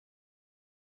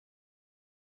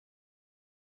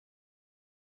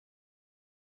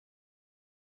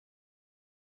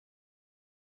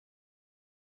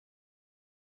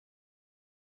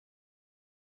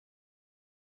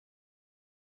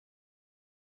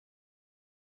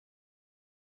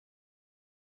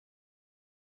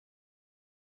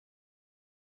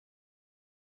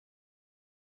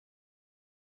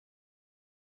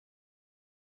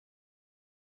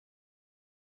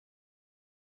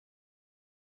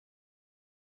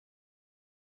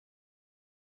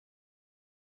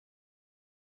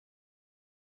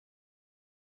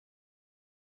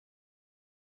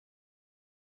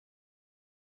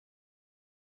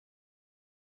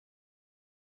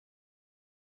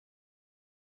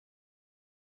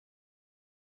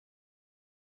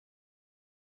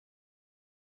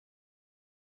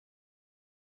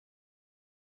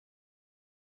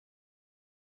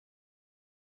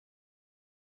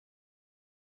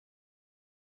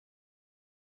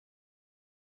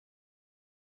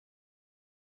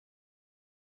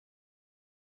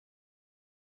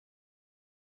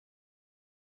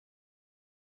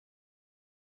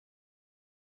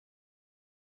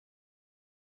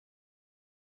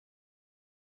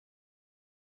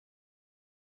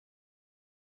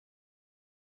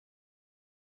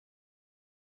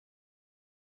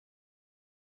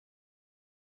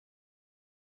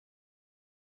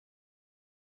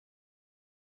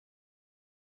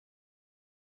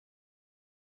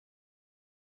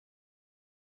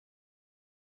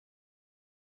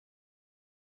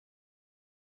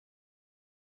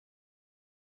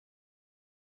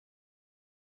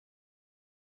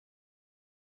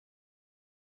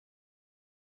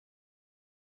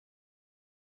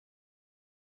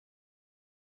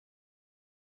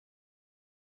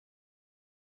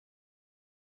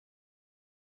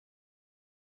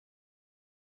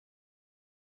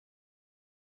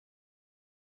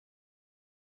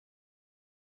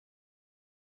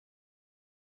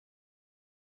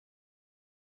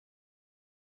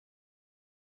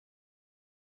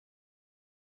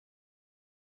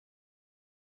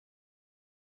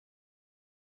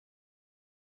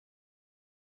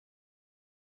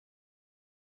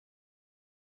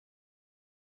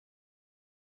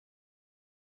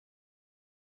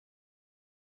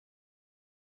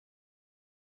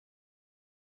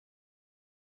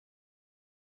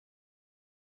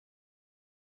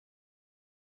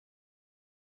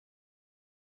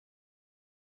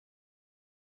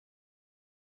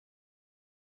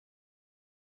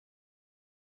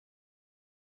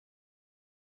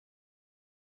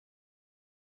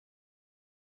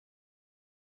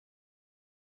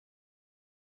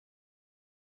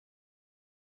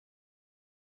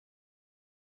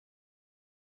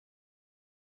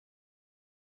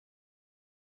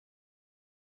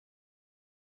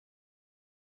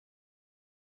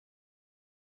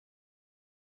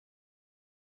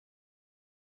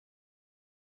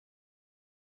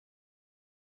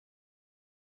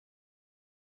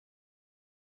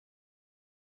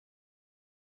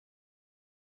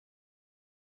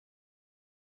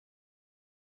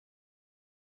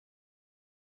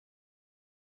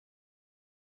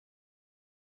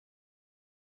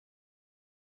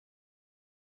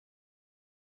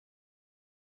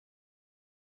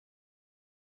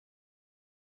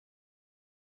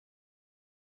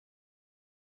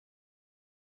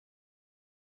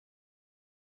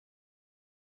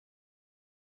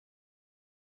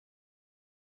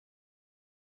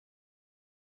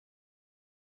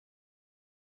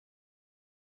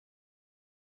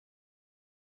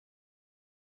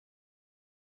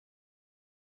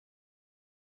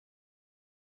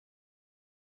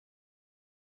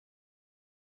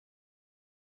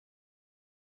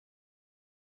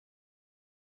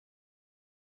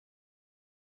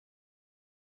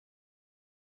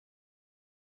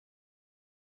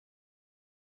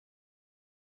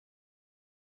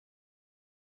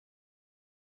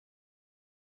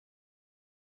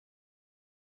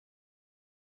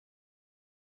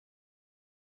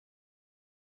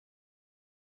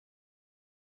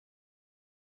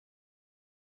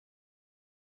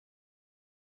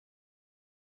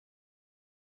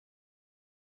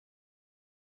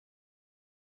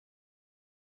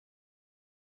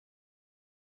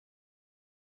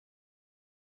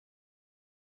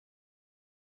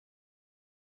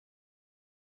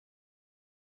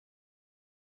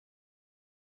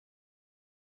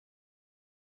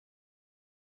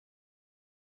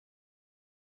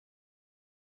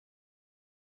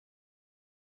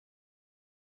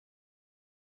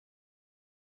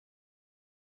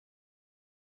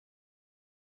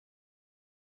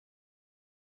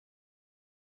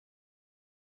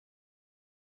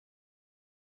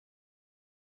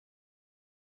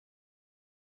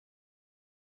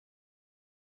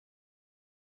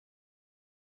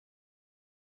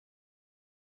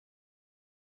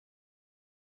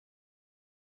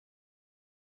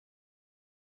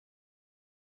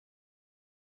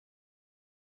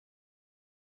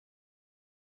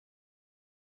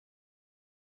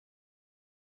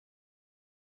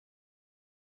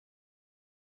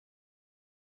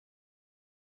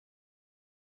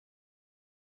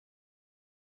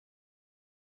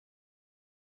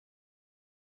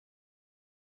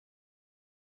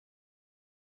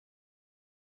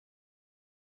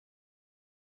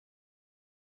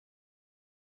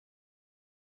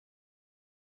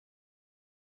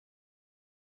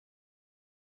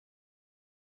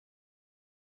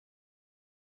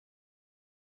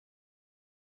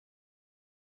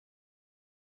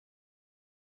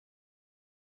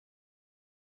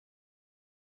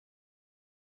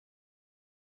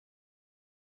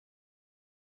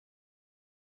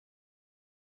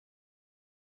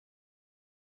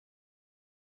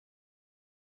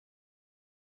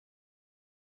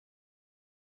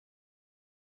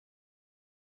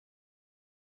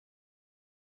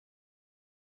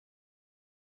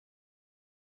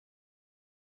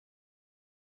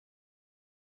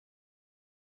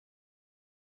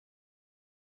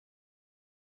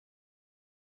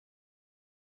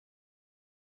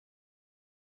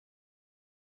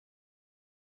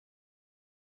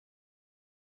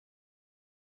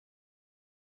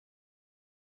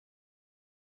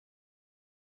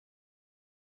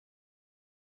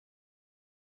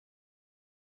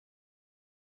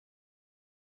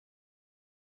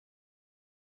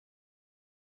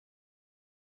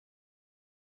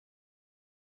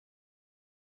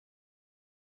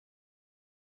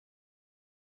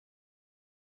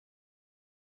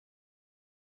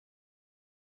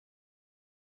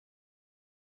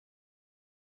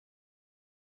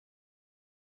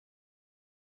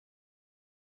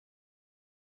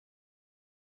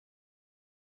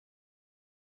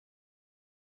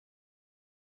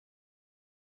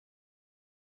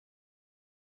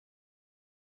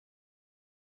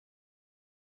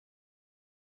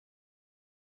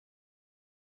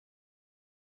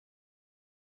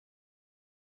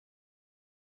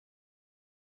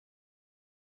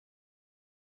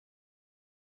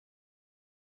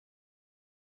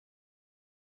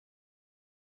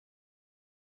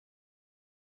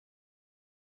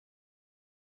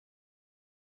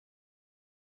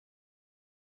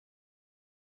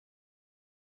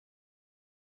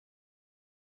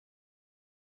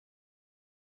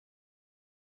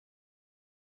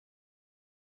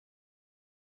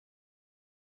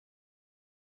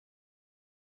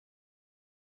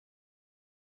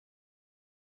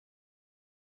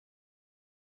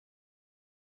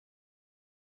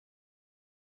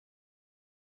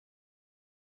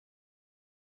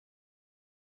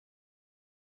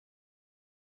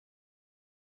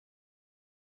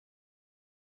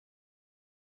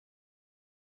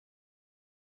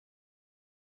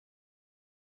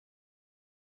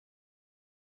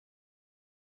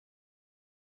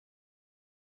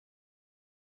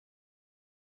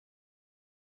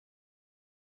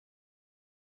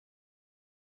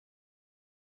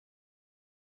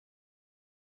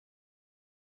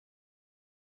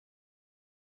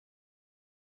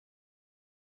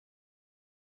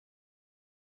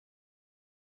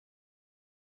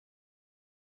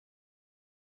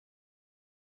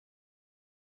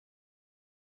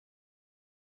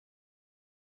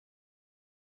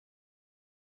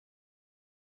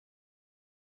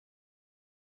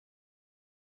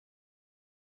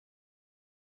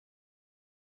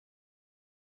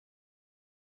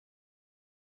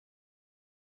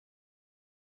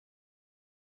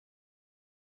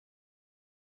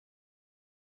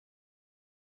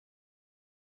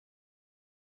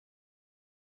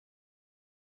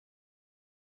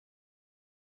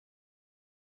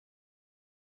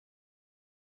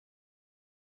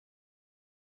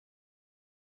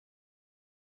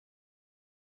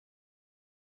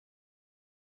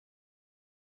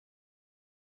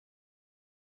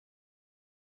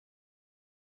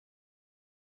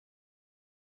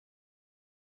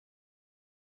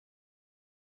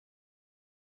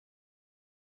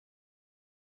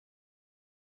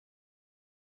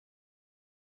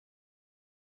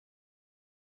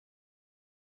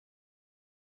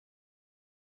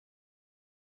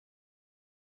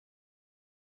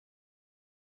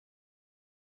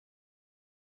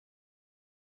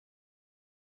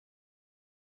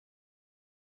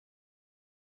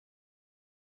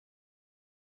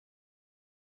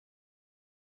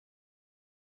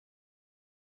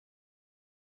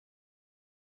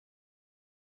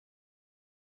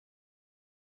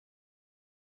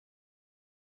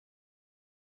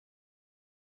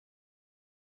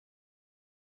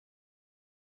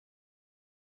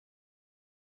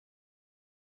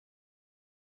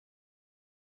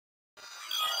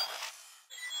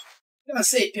Ja,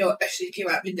 szép jó estét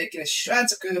kívánok mindenkinek,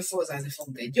 srácok, forzázni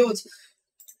fogunk egy jót,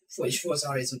 és Forza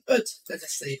Horizon 5,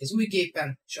 leteszteljük az új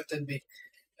gépen, stb.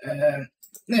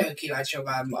 Nagyon kíváncsi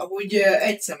várom. Amúgy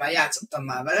egyszer már játszottam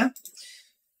már vele,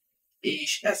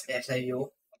 és ez értelen jó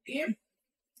a game.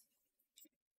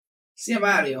 Szia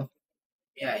Mário!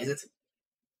 Mi a helyzet?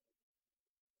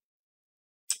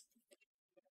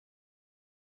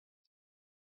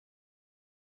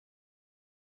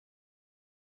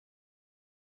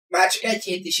 Már csak egy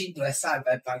hét is indul egy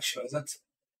Cyberpunk sorozat.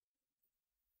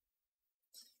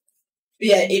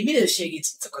 Figyelj, én minőségi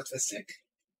cuccokat veszek.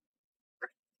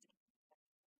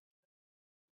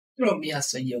 Tudom mi az,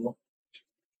 hogy jó.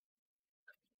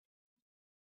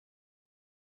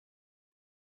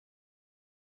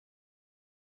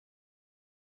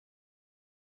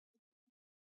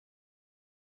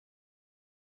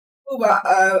 Húha,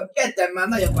 kedden már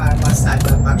nagyon várom a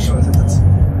Cyberpunk sorozatot.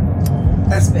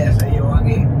 Ez például jó a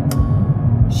game.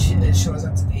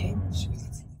 Sorozat.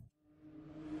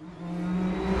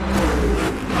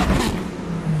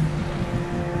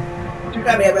 Csak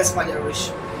remélem lesz magyarul is.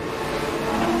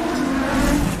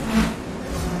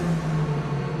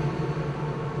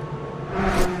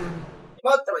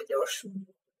 Mondtam, hogy gyors.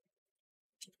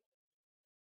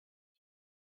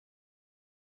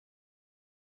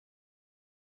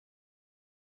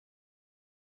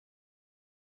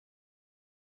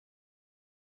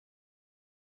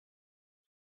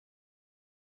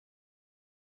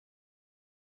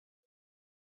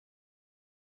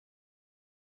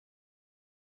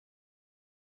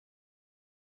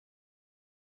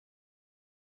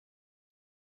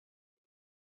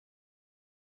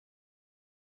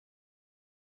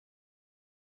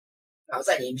 Na, az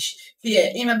enyém is.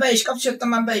 Figyelj, én már be is kapcsoltam,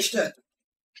 már be is tört.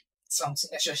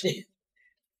 Szomszínes esni.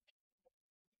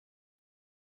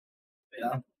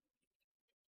 Ja.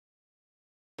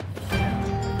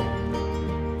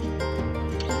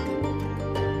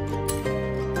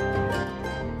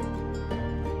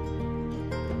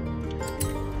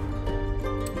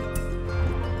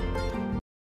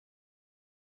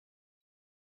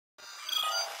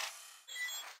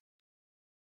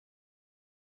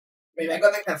 Még meg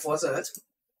nekem Forza 5.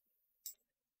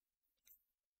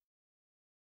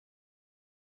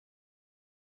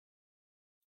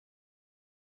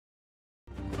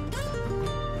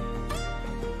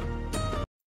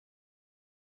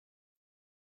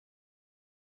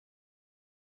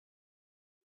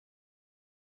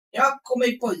 Ja, akkor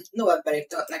még pont novemberig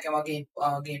tart nekem a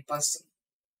Game Pass.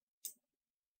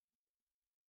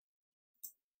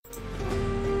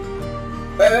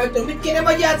 Tudod, mit kéne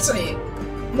majd játszani?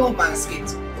 No Man's Sky.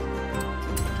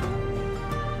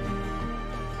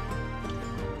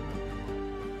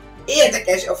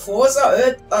 Érdekes, a Forza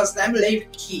 5 az nem lép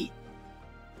ki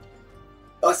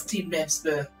a Steam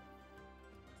Labs-ből.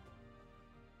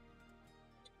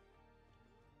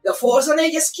 De a Forza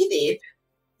 4 ez kilép.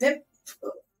 Nem,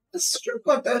 ez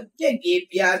sokkal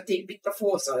gyengébb játék, mint a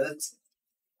Forza 5.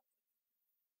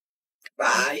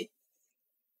 Bye.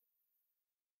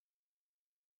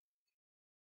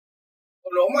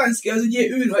 A No Man's Sky az ugye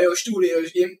űrhajós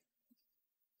túlélős game.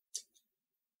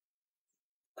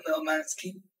 A No Man's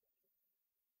Sky.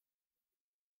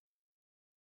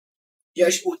 Ja,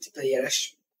 és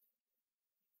multiplayeres.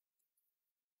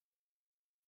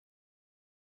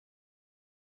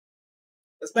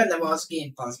 Ez benne van az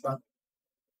Game Pass-ban.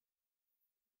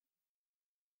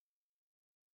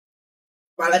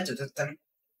 Már letöltöttem.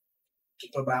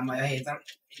 Kipróbálom majd a héten.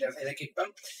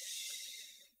 Mindenféleképpen.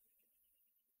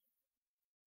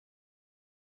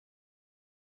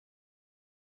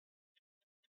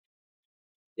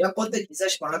 Ja, pont egy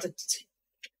 10-es maradt, hogy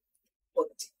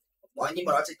pont annyi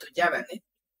maradt, hogy tudjál venni.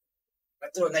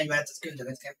 Mert tudod, 40-et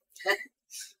küldönöd kell.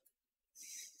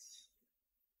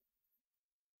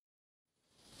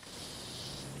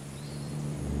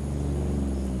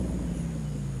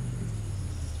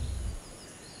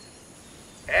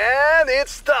 And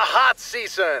it's the hot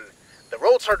season. The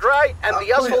roads are dry and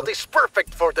the asphalt is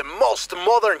perfect for the most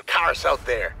modern cars out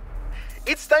there.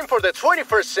 It's time for the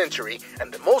 21st century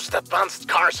and the most advanced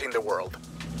cars in the world.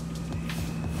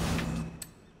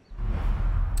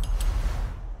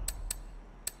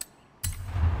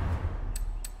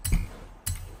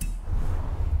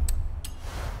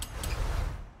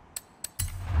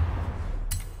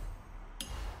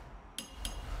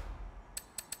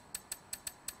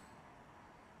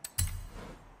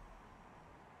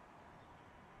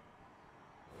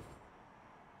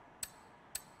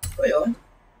 Olyan.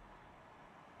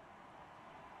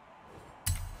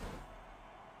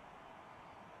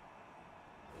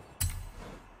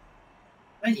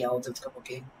 Mennyi autót kapok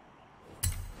én?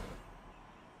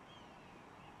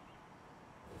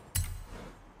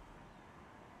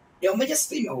 Jó, megy a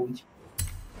stream úgy.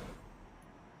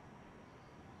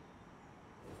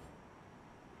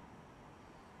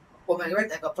 Akkor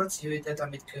megvettek a procihűtőt,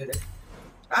 amit küldök.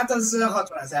 Hát az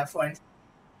 60 000 forint.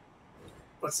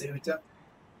 Procihűtő.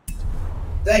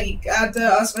 De hát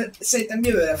azt szerintem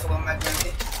jövőre fogom megvenni.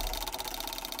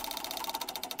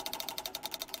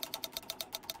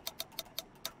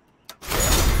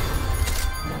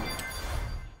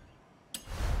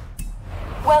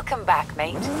 Welcome back,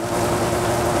 mate.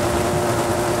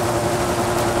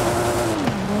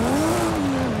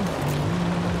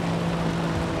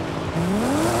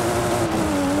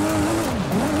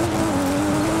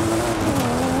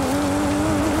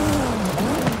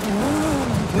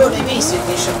 Jó, de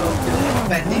vízszűtésre fogok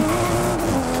venni.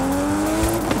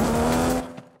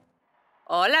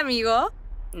 Hola, amigo.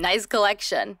 Nice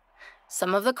collection.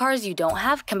 Some of the cars you don't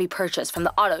have can be purchased from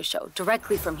the auto show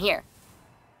directly from here.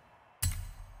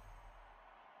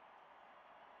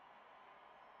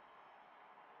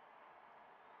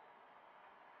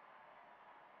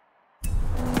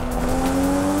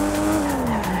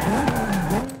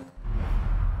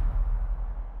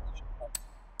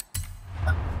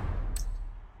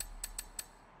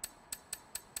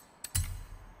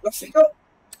 Grafika.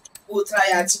 Ultra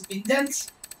játszunk mindent.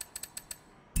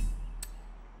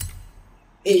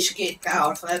 És 2K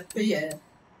 60 FPS.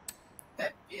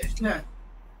 FPS, nem?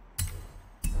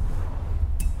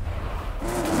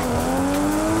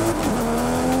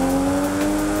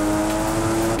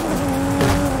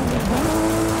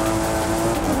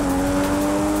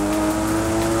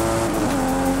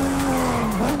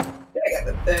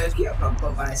 Ki a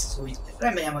frankban van ez az új?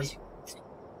 Remélem, hogy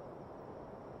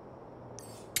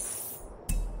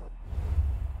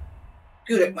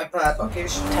küldök majd párba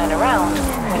és... Turn around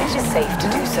when it is safe to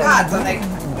do so. Hát,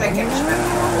 nekem is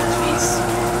mennem a volt víz.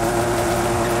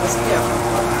 Ez ki a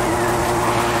frankban van?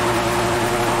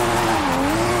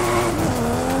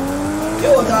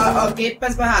 Jó, de a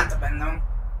gépezben hátra bennem.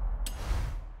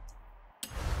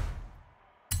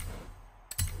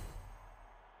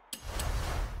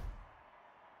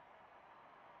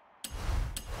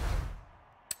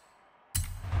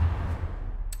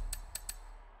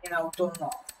 Én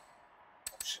autómmal.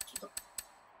 Se tudom.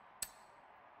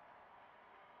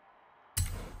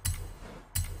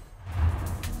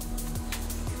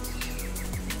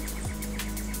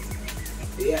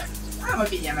 Igen. Hát majd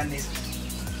mindjárt megnézzük.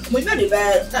 Amúgy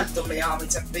menüben nem tudom, hogy a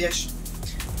 30 FPS.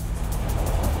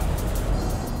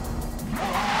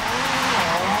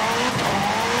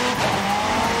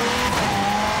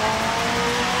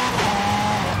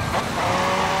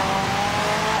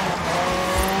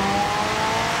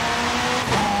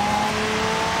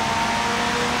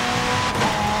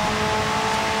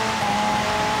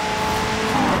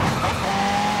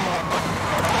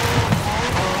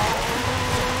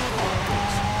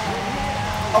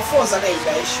 A Forza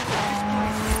 4-be is.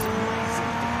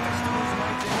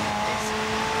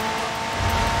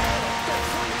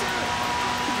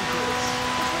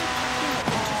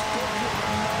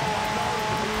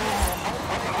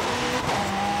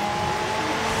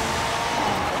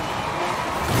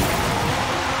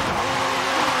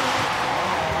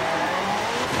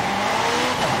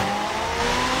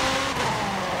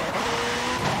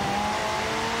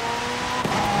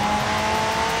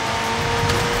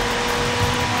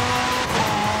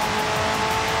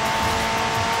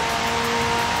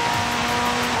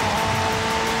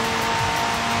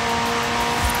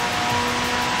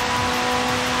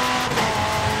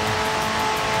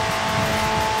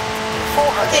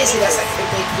 A Daisy leszek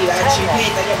még kíváncsi,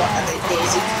 héten nyomatnak egy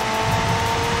Daisy-t.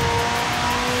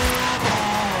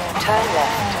 Turn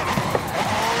left.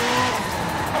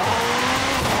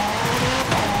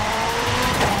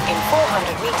 In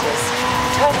 400 meters,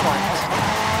 turn right.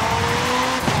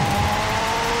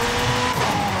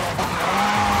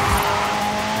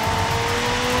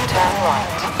 Turn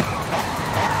right.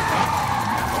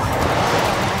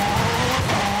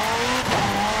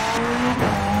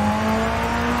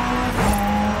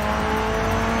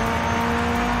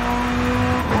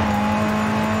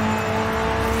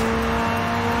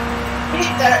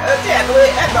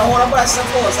 Tényleg, ebben a hónapban lesz a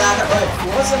Forzának, a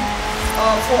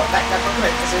Fortnite-nak a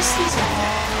következő seasonje.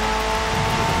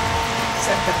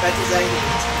 Szeptember 17.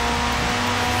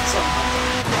 Szombaton.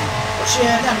 Most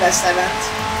nem lesz event.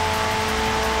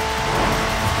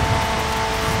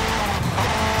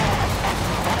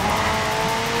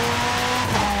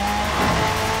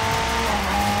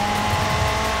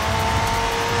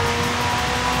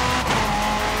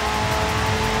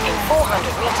 In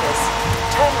 400 meters,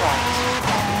 turn right.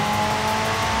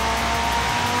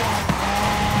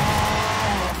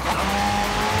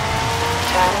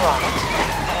 Turn right.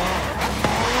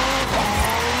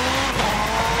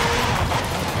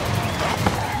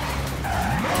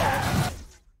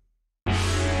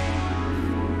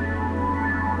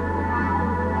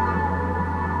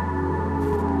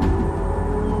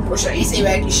 Most a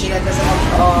izével kísérletezem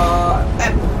a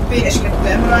PS2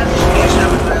 emulált és PS3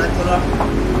 emulátorra.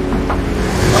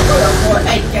 Akkor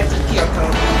egy-kettőt ki akarom.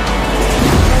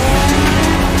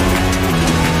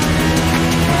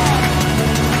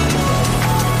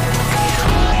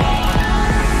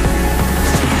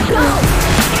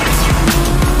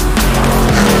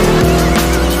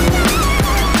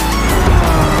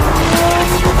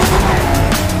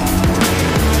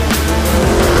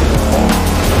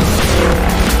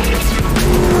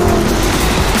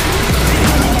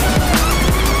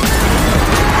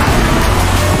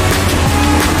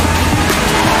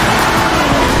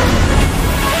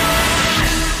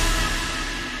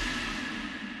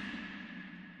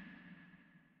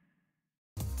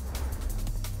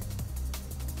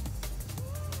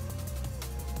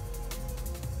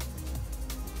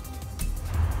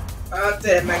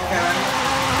 Tényleg meg kellene.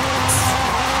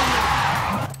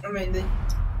 Na mindegy.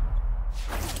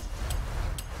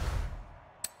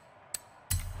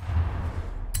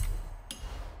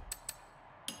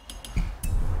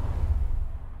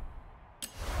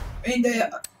 Mindegy.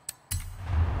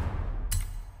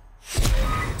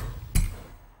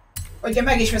 Hogyha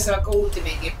meg is veszem, akkor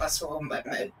Ultimate gépen fogom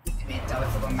Ultimate-tel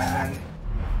fogom megvenni.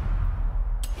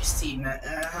 És Steam-en,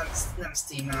 hát nem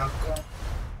Steam-en akkor.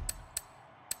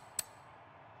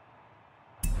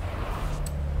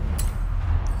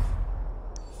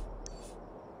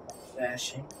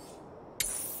 Verseny.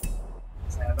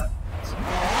 Szerve.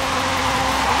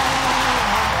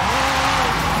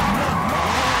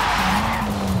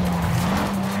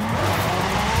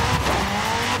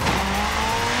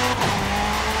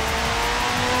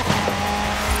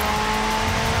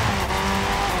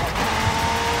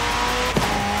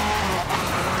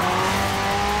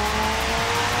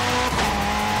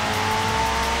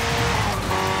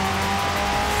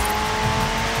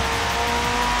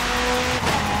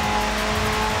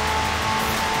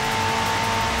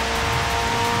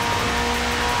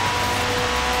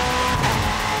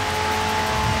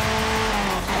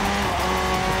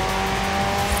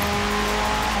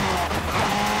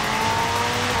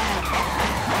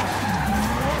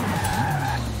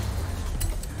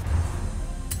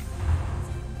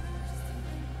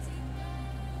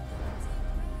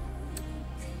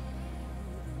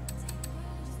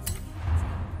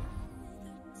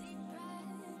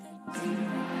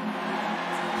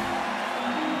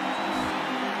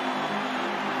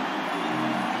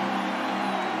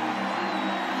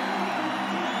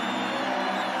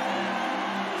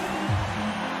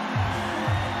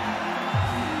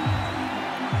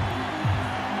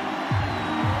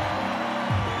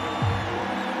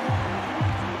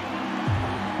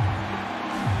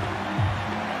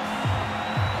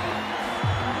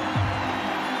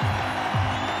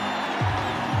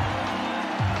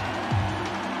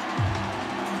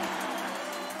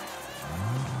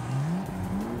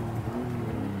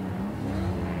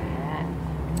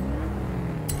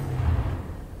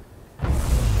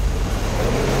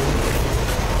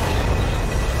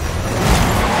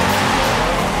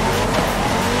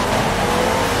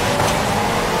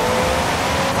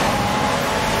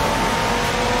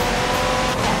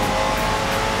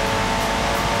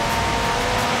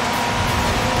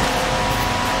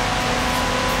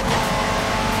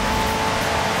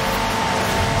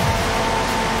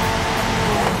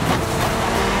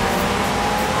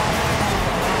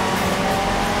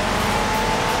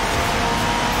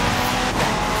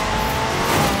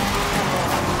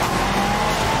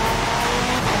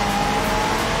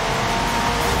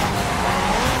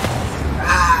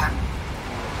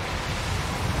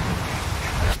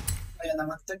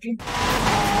 Aquí.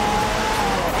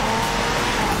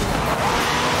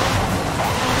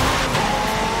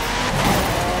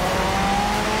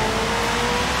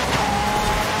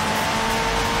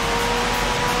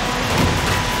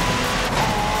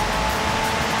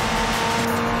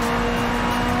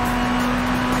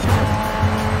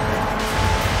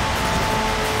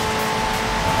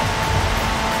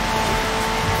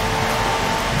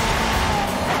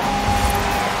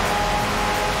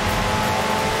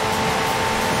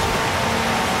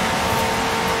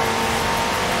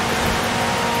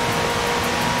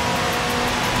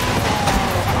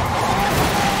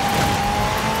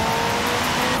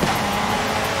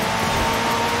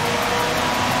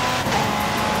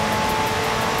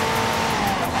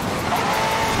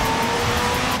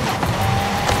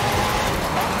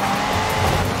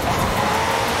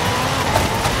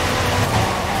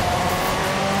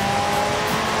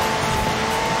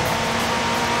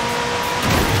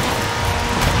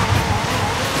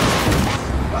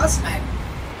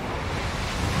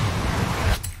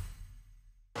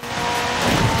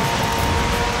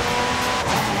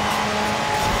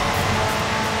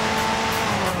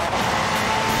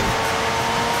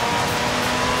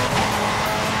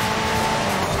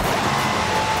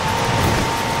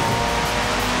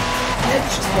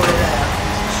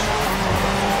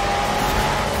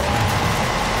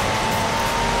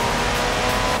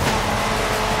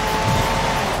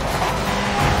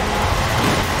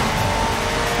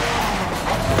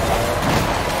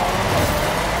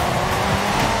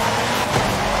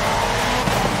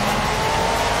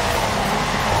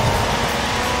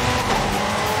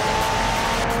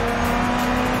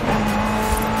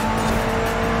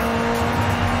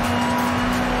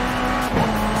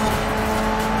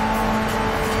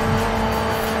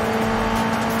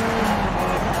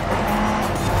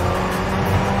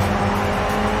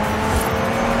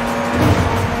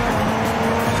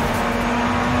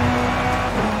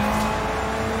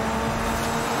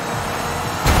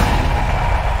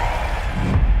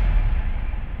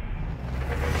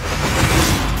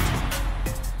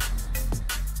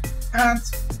 Hát...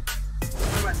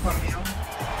 Nem ment valami jó.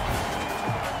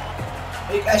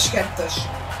 Még S2-es.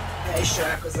 Ne is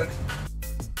találkozzak.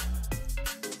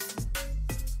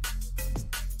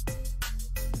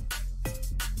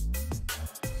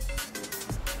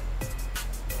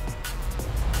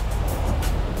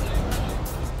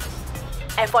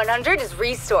 F100 is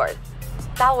restored.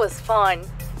 That was fun.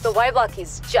 The Y block is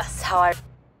just how I...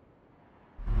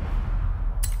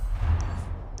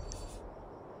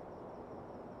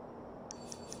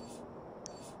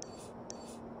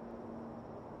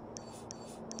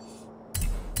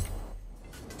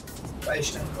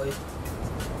 Isten folyt.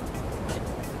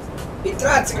 Itt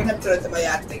látszik, hogy nem töröltem a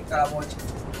játékkal amúgy.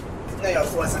 Nagyon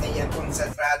Forza 4-re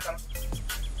koncentráltam.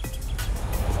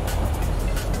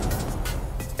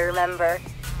 Remember.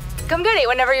 Come get it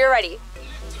whenever you're ready.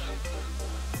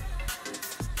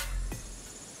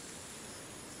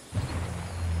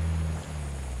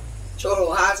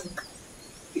 Csoróházunk.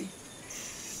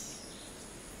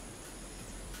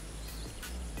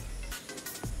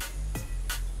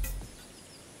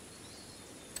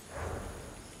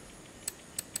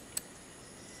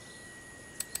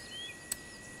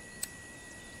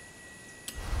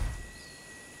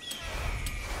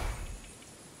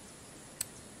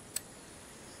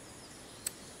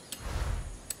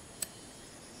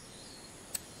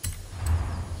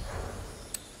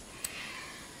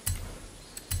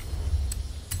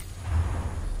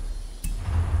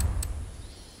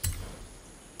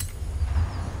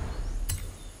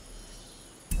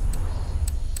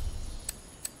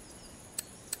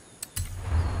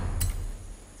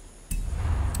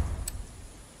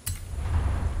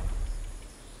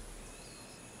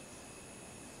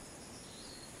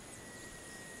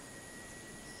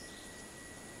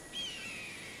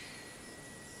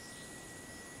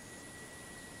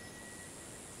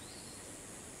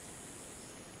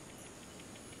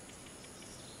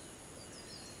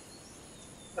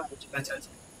 Betölt.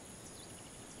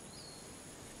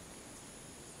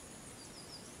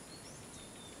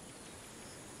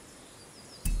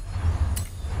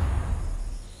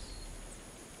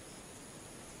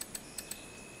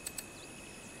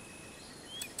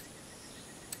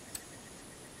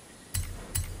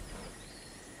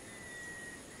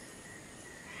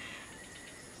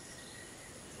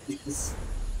 Yes.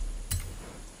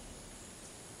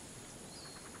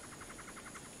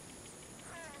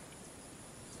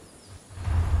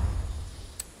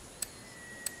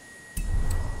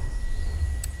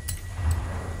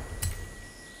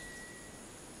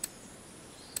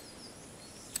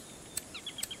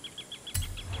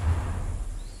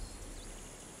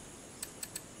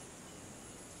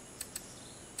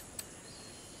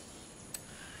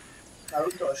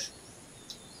 Autós.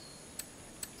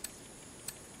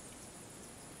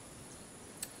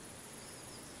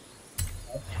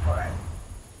 Alright.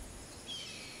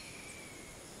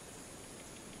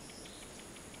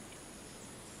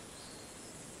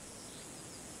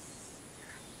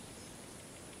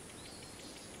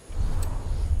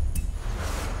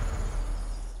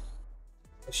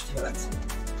 Stilet.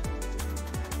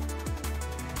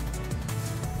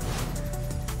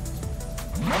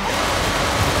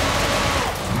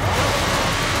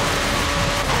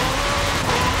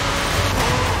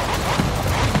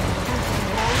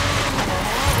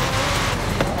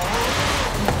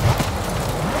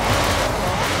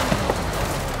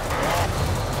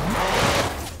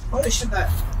 Hol is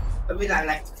a világ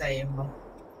legtetején van?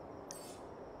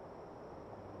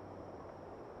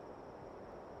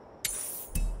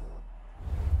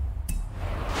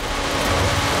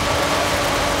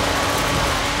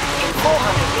 In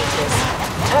 400 meters,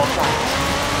 turn right.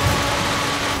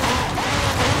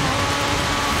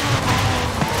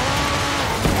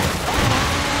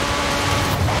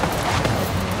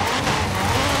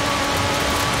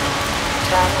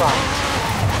 Turn right.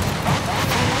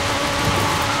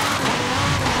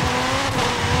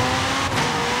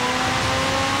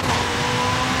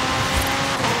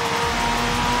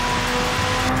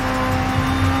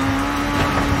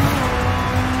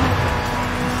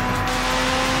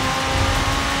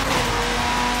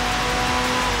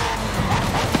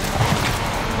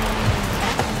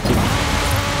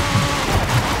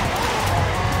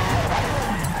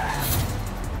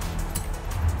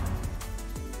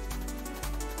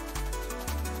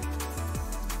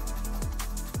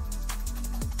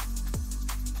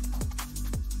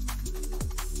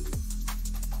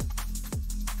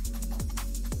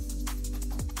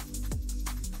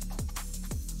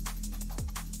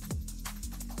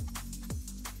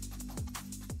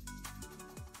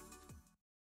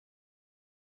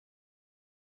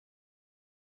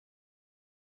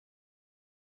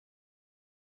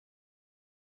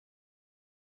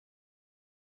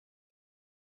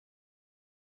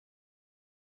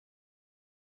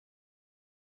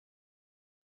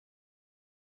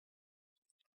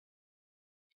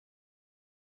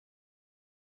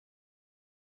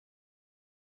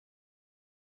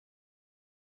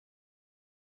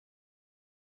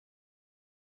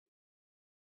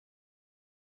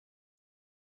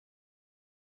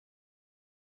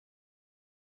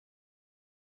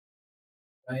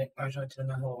 Majd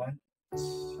tudom, hol van.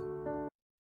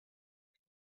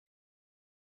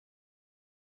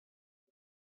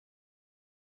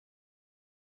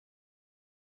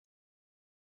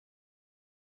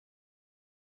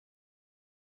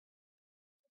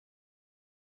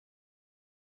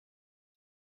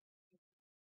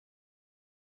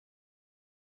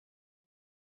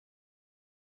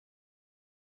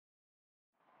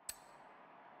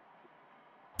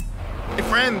 Hey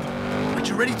friend, are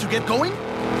you ready to get going?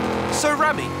 So,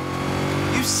 Rami,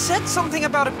 you said something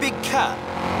about a big cat.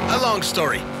 A long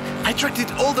story. I tracked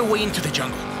it all the way into the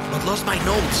jungle, but lost my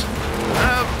notes.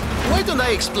 Why don't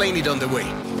I explain it on the way?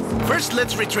 First,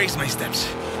 let's retrace my steps.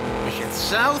 We head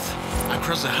south,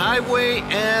 across the highway,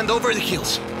 and over the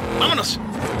hills. Vámonos!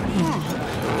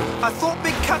 I thought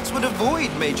big cats would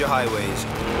avoid major highways.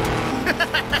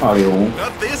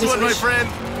 Not this one, my friend.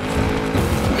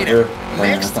 Mira,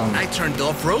 next, I turned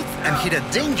off-road and hit a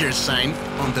danger sign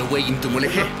on the way into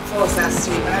Mulegé.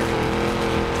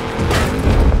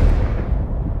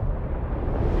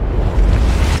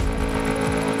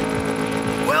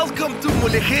 Welcome to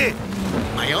Mulegé!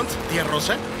 My aunt, Tia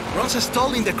Rosa, runs a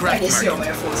stall in the craft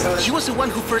market. She was the one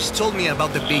who first told me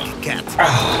about the big cat.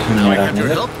 Now I have your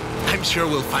help, I'm sure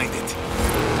we'll find it.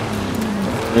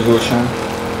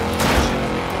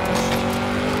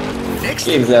 Next,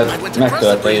 I went across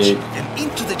the bridge and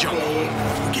into the jungle.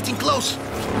 We're getting close.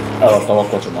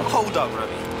 Hold up,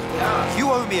 Rami.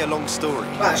 You owe me a long story.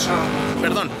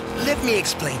 Perdón, let me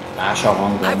explain.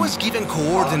 I was given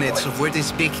coordinates of where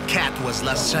this big cat was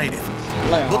last sighted.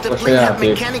 But the plane had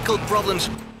mechanical problems.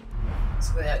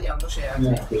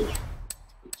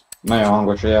 Nagyon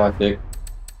hangos a játék.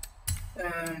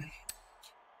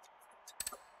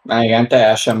 Na igen,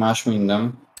 teljesen más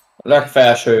minden. A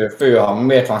legfelső főhang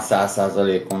miért van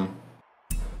 100%-on?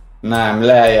 Nem,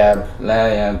 lejjebb,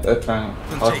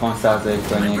 50-60%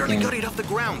 környékén.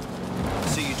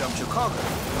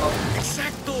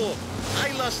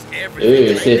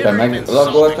 Ő szépen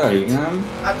meglagolta, igen.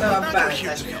 Hát a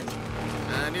beállítás.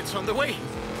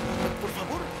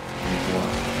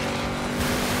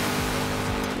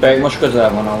 Pedig most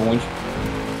közel van amúgy.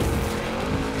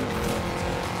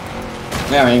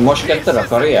 Nem, még most ketted a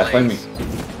karriert, vagy mi?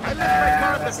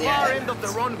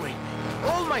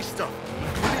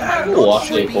 Ó, az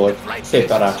szép volt.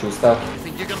 Szépen rácsúsztál.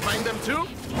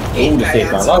 Úgy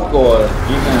szépen laggol,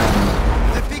 igen.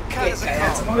 Kézzel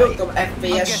játszom, ahogy tudom,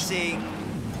 FPS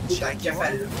mutatja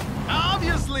felül.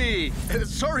 Obviously!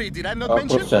 Sorry, did I not A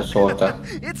mention? processzorta.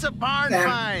 It's a barn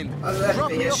find. Az Drop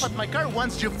me FPS. off at my car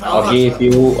once you A found it.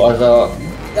 GPU az a...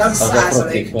 De az az a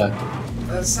százalék. protikle.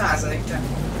 Az százalék.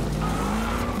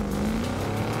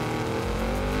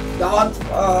 De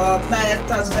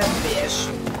mellette az FPS.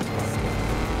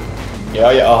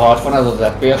 Jaj, a 60 az az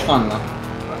FPS annak?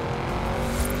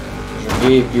 És a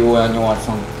GPU olyan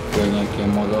 80 környékén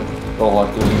mozog.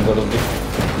 Rohadtul indorodik.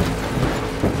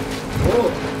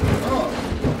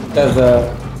 Ez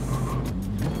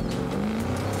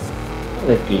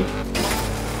egy klip.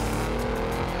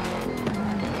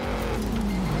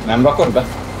 Nem rakod be?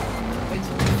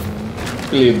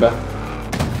 Klipbe.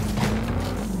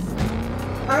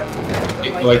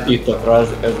 Vagy TikTokra, ez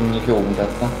mondjuk jó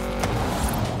mutatta.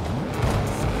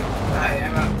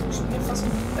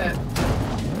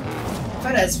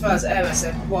 Fedezd fel az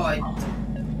elveszett bajt.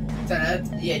 Feled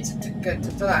jegyzeteket,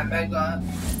 talán meg a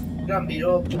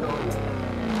Ramiro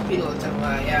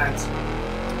pilótaruháját.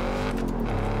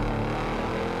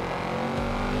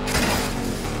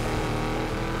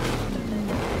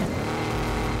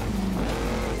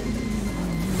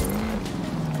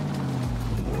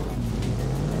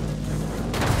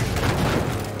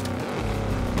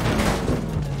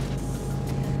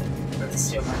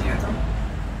 Ezt jobban jártam.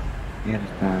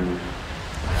 Értem.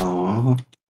 Aha.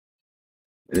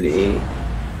 Lé.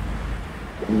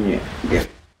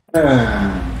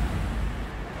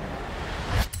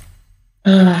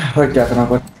 Hogy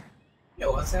játszanak ott?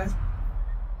 Jó az ez.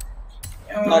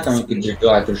 Nekem egy kicsit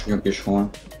lájtos nyug is van.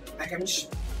 Nekem is.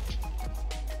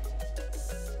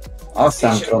 Azt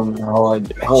nem tudom,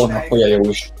 hogy holnap hogy a jó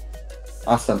is.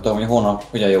 Azt nem tudom, hogy holnap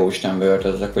hogy a jó Isten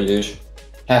böltözzek, hogy is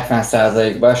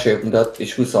 70%-ba esőt mutat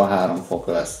és 23 fok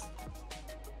lesz.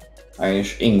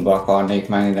 És ingbe akarnék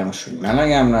menni, de most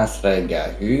melegem lesz,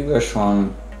 reggel hűvös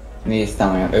van.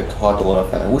 Néztem, olyan 5-6 óra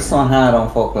fel 23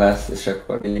 fok lesz, és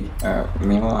akkor így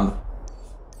mi van?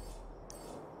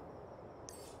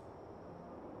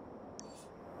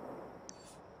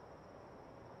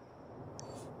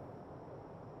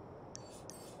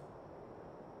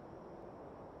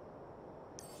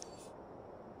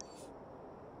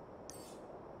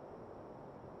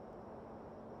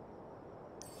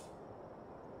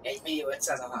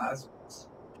 1.500.000 a ház.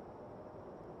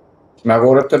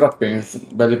 Megoldotted a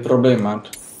pénzbeli problémát?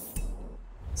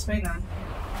 Ezt még nem.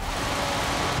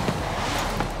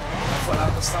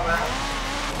 Foglalkoztam el.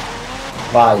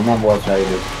 Várj, nem volt rá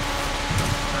idő.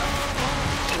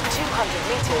 In 200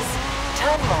 meters,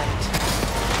 turn right.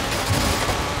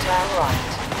 Turn right.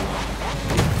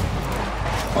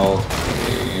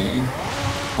 Oké.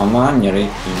 Ha már annyira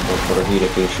itt kint, akkor a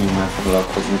hírekésünkkel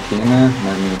foglalkozni kéne,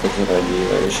 mert mint az egy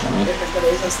éve is nem itt. Értek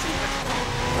belőle a streamet.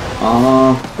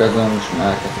 Aha, közben most már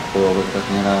elkezdtek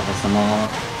dolgozgatni, ráveszem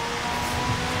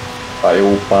a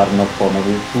jó pár nappal meg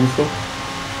úgy húzok.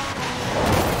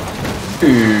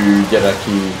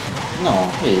 Gyereki! Na,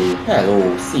 hé,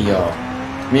 hello, szia!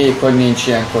 Még hogy nincs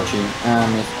ilyen kocsi,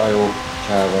 elmész a jó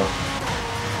csáva.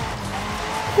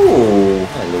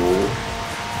 Hello!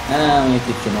 Elmész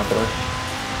itt csomatras.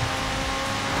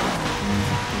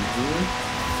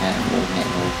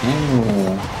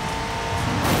 Hello.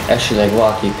 Esetleg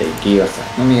valaki itt egy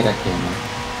géaszát nem érek én meg.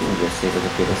 Úgy szép ez a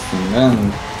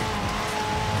keresztényben.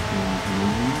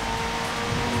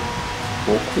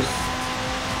 Fókusz.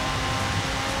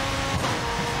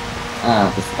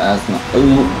 Ez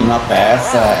na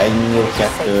persze,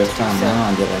 1.250.000, nem a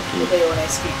gyereki. De jól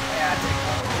néz ki a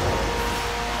játékban.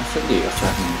 Ezt a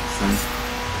géaszát nem hiszem.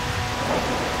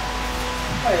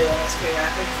 Nagyon jól néz ki a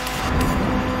játék.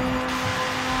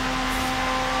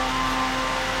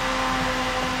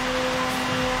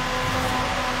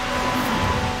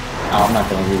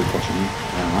 Mentem az új kocsim.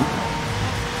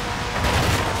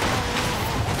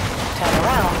 Turn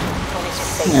around when it is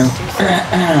safe to do so.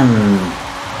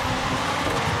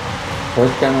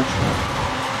 Hogy kell megcsinálni?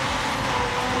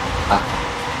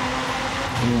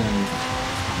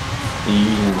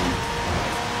 Igen.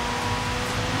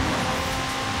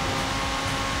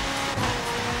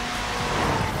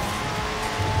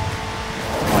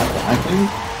 Nekünk?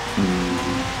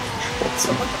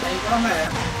 Szokott a megyünk valamelyre?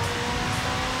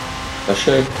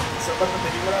 Tessék? Szokott a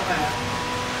megyünk valamelyre?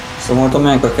 Szomoltam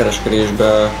melyik a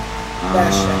kereskedésbe.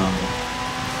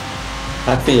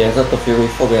 Hát figyelj, ez attól függ, hogy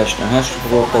fog esni a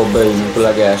hashtag, akkor beülünk a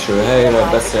legelső helyre,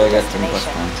 beszélgettünk,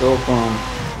 aztán csókolom.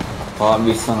 Ha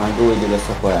viszont jó idő lesz,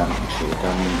 akkor elmegyünk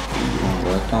sétálni, így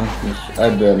gondoltam. És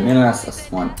ebből mi lesz,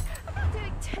 azt majd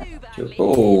látjuk.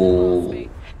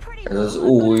 Ez az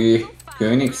új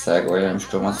Königsegg, vagy nem is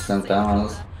tudom, azt szerintem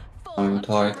az, amit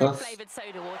hajtasz.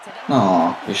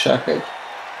 Na, viselkedj.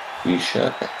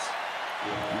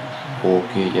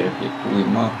 Oké, gyerekek, új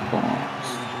mappon.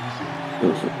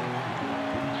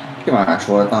 Ki más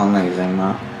voltam, nézzünk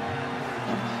már.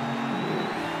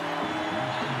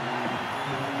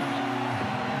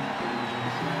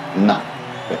 Na,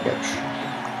 peges.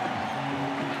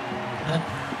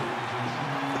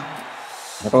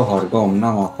 Rohadt gomb,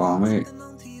 nem akar még.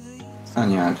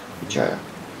 Anyád, csaja.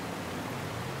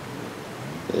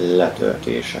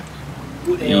 Letöltések.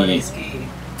 Úgy jól néz ki.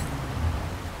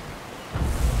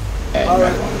 Egy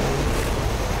megvan.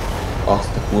 Azt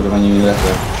a kurva nyíl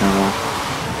letöltésem.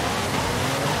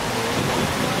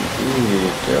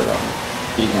 Tőlem.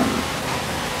 Igen.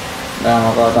 De nem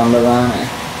akartam beválni.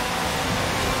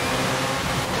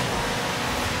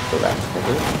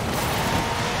 Következő.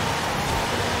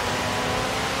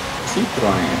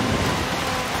 Citroen.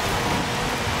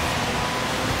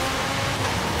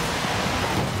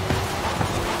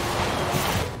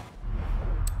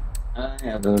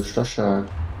 Eldős taság.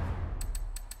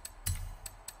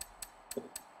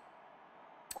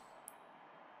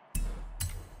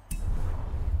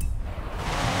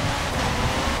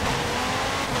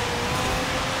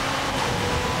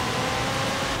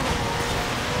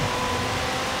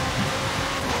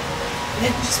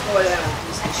 Egy kis spoiler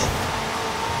húzni is.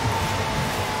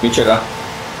 Micsoda?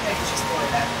 Egy kis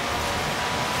spoiler.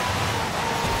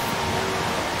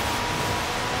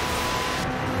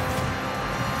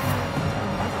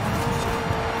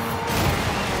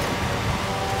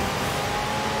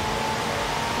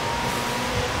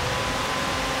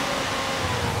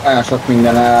 Olyan sok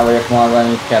minden el vagyok maga,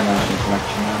 amit kellene is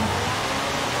megcsinálni.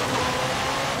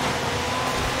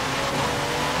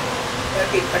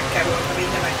 Gépekkel voltam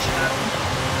így nem megcsinálni.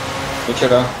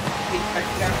 Micsoda?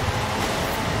 Gépekkel.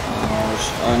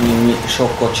 Most annyi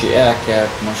sok kocsi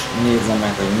elkelt, most nézzem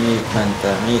meg, hogy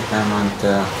miért nem ment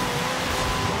el.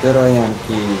 Töröljem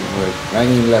ki, hogy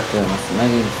megint letölm, azt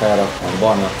megint felrakom,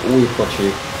 vannak új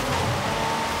kocsik.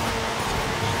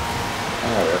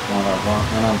 Elvett maradva,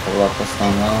 mert nem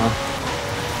foglalkoztam vele.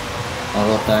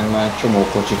 Azóta meg már egy csomó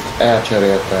kocsit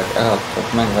elcseréltek,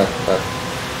 eladtak, megvettek.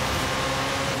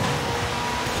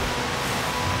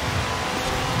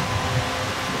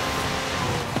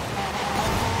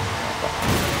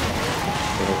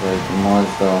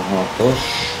 Mazda 6-os.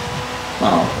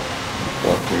 Na,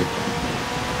 volt itt.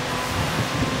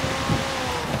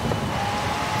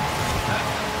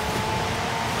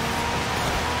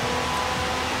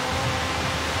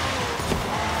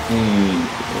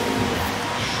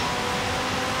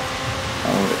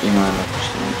 Ahol imádok is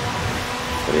nem.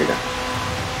 Régen.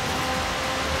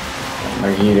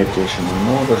 Meg hirdetésem, hogy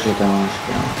módosítom, és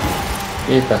kell.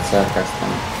 Képet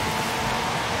szerkeztem.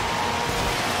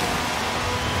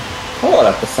 Hol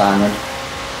lett a szárnyad?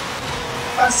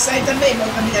 Azt szerintem még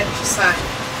mondtam, hogy is a szárny.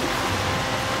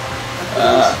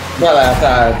 Be lehet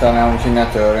állítani, úgyhogy ne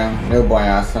törjen. Jobban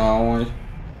játszom amúgy.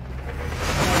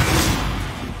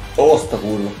 Oszta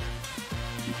kurva.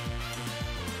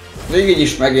 Még így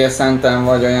is megér szerintem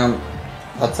vagy olyan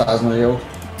 600 milliót.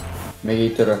 Még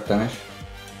így töröttem is.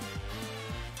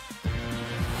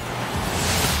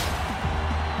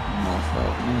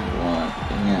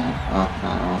 Igen,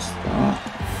 akár azt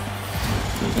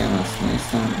igen, azt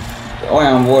néztem.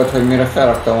 Olyan volt, hogy mire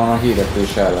felraktam volna a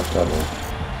hirdetés el lett adó.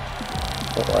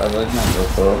 Szóval ez egy nem jó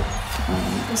dolog.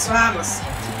 23 szint.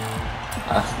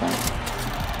 Aztán.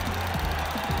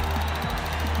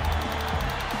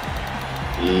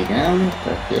 Igen,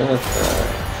 tökéletes.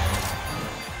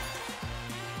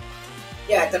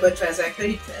 Jeltem 50 000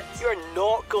 kreditet. You're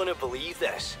not gonna believe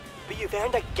this, but you've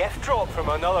earned a gift drop from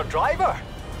another driver.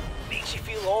 Makes you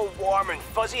feel all warm and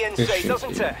fuzzy inside,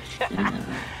 doesn't it?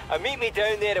 Meet me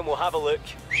down there and we'll have a look.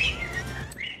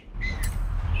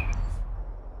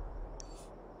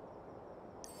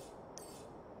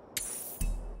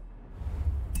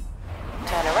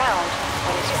 Turn around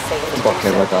when it is safe to do Bakja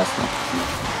so. volt aztán.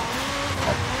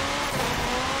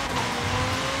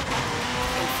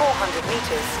 In 400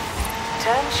 meters,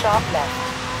 turn sharp left.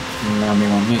 Na, mi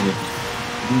van még itt?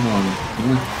 Mi van?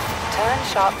 Mi? Turn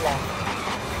sharp left.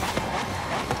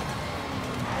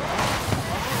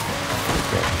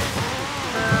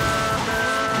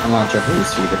 Már csak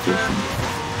 20 hirdetésünk.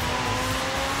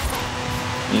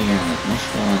 Igen,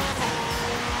 most van.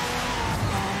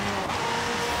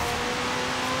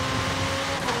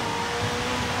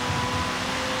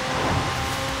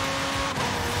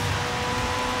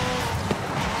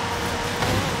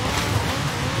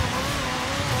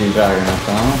 Így rájönnek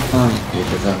talán,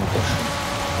 2006-os.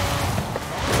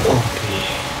 Oké.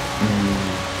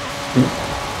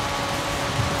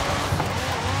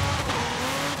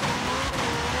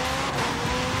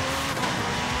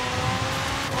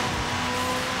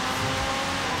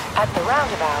 At the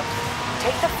roundabout,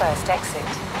 take the first exit.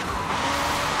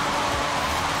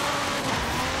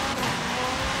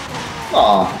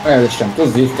 Ez is nem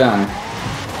tudsz diktálni.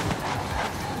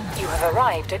 You have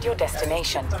arrived at your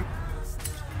destination.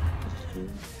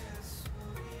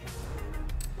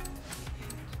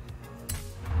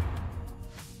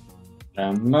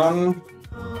 Rendben.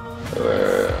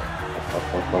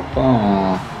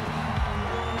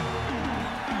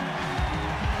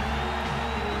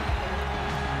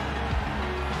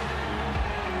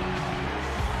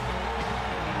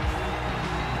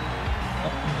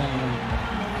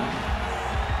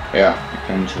 Ja,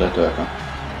 nekem nincs letöltve.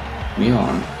 Mi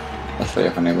van? Azt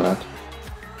vagyok a névlet.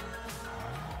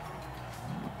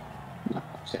 Na,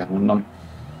 azt mondom.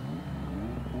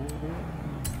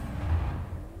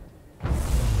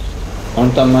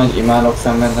 Mondtam, hogy imádok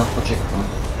szenvedni a kocsikon.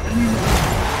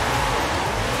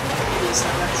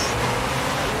 Készen lesz.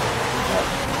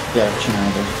 Gyere,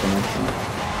 csináld ezt, mondtam.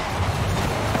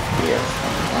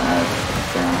 Értem,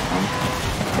 elkezdtem.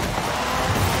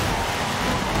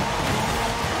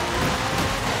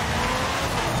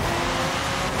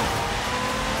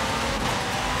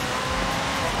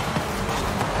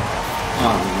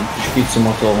 Kis pici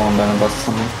motor van benne,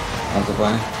 basszom, az a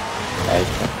baj.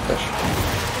 1-2-es.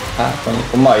 Hát,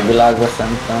 a mai világban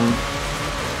szerintem...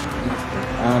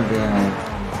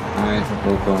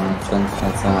 állítókon,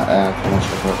 szerintem elektromos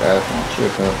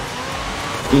csőkök,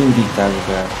 indítások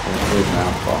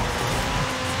elfogadnak a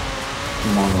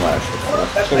manuálisokat.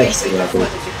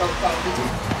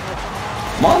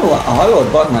 Manuál, hallod,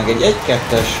 bad meg egy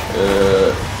 1-2-es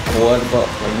Fordba,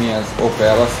 vagy mi az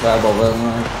Opel Astralba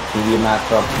van, klímát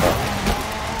rakta.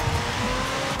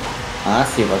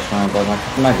 Szívas van a bad meg,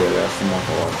 megölő ezt a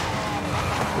motor.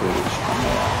 Úristen,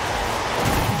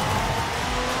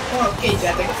 olyan. Két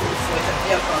játékot fogjuk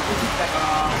folytatni, akkor tudjuk meg a...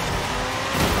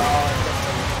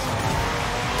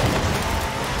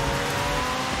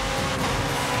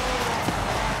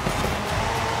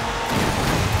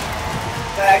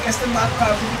 Te elkezdtem már a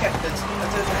Call of Duty 2-t?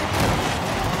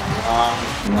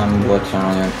 Nem volt sem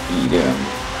nagyon időm.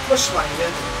 Most van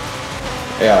időm.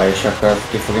 Ja, és akkor ezt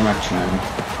ki fogja megcsinálni.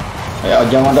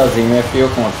 Adjam oda az e-mail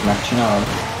fiókomat, megcsinálod?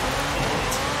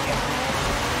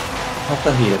 Hát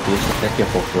a hirdetésekkel ki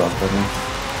fog foglalkozni.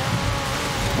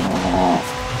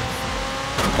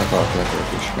 Hát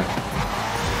akartletot is meg.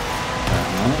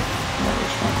 Meg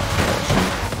is van teljesen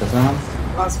igazán.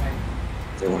 Az meg.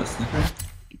 Ez jó lesz nekem.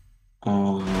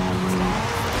 Pont,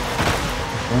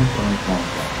 amit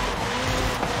mondtam.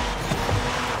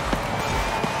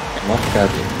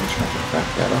 Vadkát én is meg fel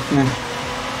kell rakni.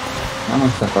 Nem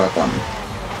azt akartam.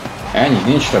 Ennyi,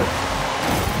 nincs több.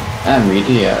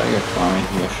 NVIDIA, jött valami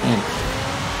hülyeség.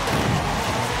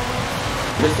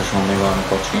 Biztos van még valami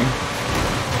kocsi.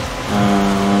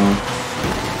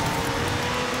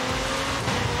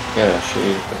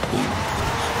 Keressék ki.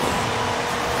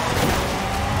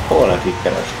 Hol lehet itt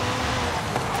keresni?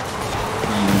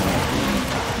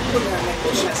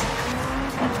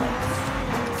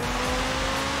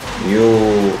 Jó.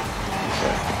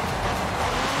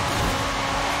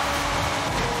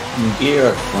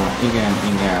 Gears van,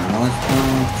 igen,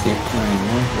 mozdon, cipőny,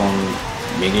 mozdon,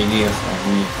 még Gears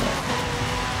meg mit van.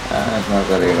 Ez meg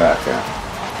az elével kell.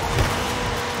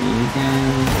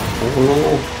 Igen,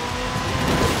 póló.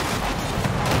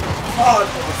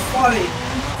 Fali!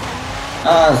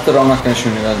 Ezt tudom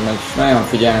megkeresni, az meg is nagyon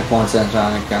figyelni,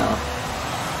 koncentrálni kell.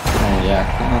 Mondják,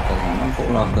 hát ezzel nem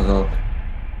foglalkozok.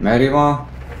 Meriva.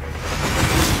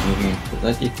 Igen, az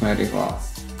egyik Meriva.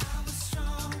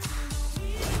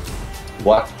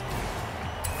 What?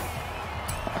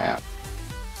 Yeah.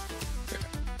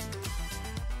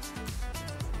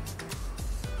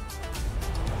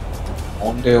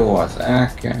 Mondeo az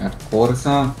elkelt,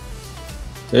 forza.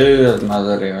 Ez már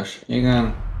az éves,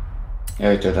 igen.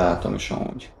 Jajtőt álltam is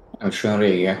amúgy. Nem is olyan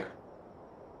régiek.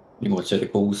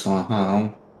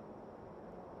 8.23.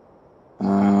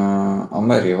 A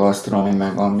Meriva azt tudom, hogy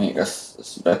megvan még,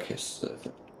 ezt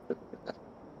bekészült.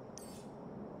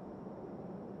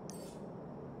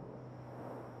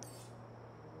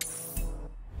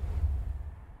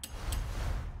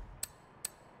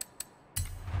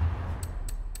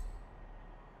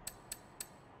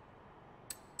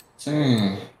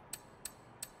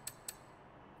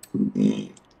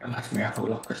 Hát miért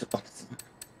foglalkozok?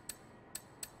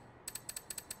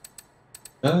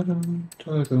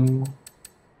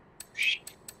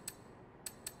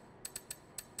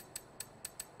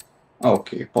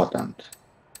 Oké, patent.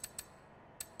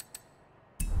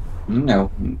 Jó,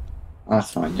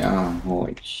 azt mondja,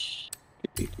 hogy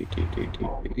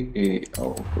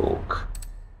autók.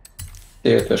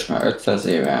 Téletes már 500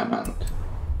 éve elment.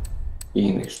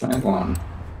 Én is megvan.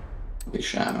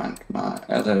 És elment már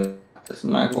 1000, ez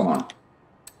megvan.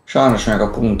 Sajnos meg a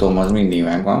punktom az mindig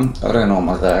megvan. A Renault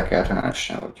az elkerülhet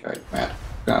sem, úgyhogy mert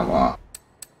a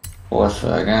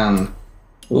Volkswagen.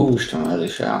 Úristen, ez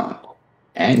is elment.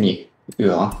 Ennyi.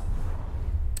 Ja.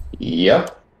 Ja.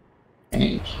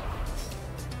 Így.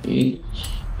 Így.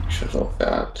 És az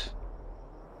okát.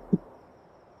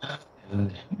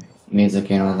 Nézzek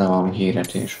én oda valami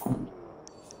híret és van.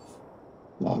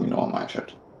 Valami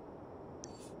normálisat.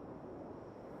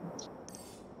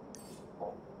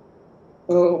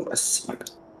 Ó, ez meg.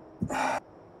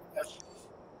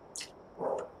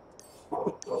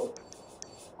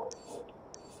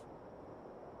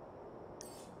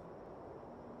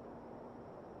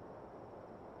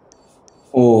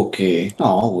 Oké.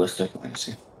 Na, ezt tök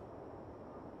nézi.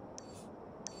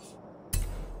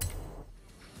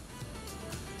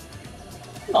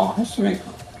 Na, ez még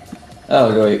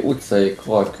elgai utcaik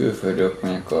vagy külföldök,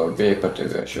 mondjuk a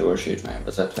B-kategóriás jogosítvány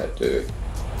vezethető.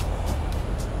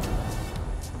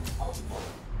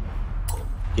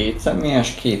 2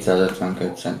 személyes,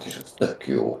 252 centis, az tök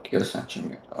jó, ki a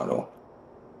szentségét arról.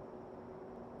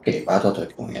 Képáltat,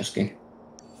 hogy jól néz ki.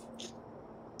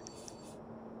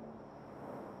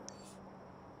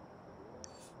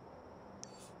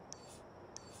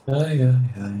 Ajajaj.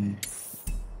 In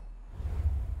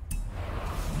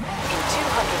 200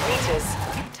 meters,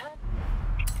 turn.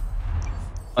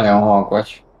 Nagyon halk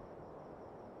vagy.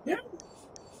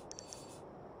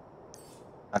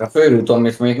 Hát a főúton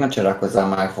még ne cselekozzál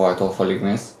már faltól falig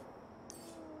mész.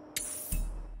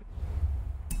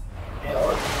 Jó,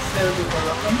 főúton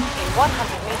lakom. In 100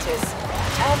 meters,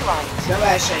 turn right. De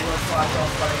verseny volt faltól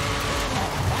falig.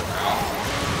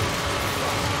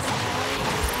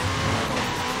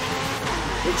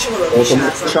 Egy csórod is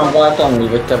Automatikusan váltam úgy,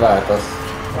 vagy te váltasz?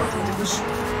 Automatikus.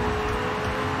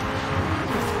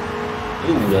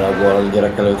 Úgy reagol a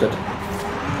gyerek előtted.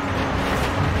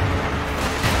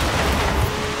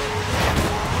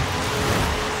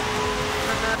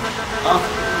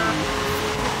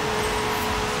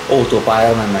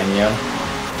 Autópálya nem menjél.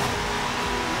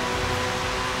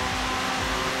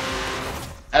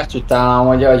 Ezt tudtálom,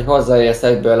 hogy hozzáérsz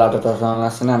egyből láthatatlan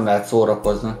lesz, nem lehet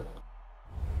szórakozni.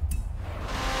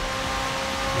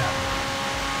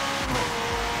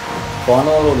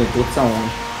 spanolodni tudsz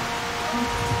amúgy?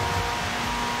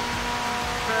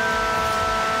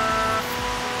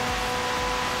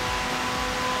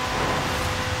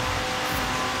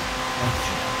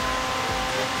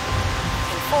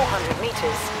 In 400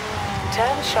 meters,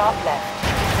 turn sharp left.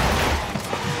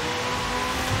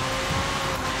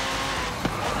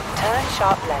 Turn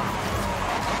sharp left.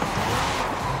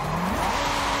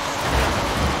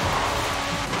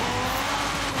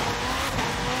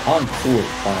 Unfold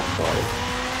párbaj.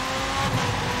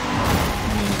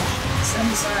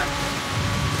 Szemszám.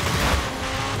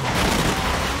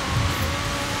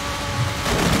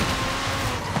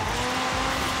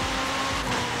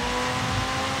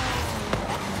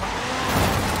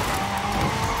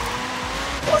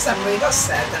 Hozzám még azt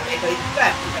szeretem még, hogy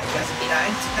felhívják az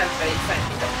irányt, nem pedig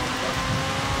fennyit a kútban.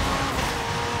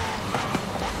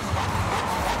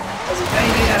 Az itt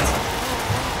beide játszik?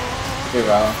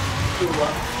 Kivel? Túlva.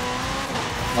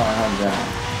 Majd hagyjál.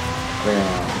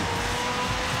 Rémán.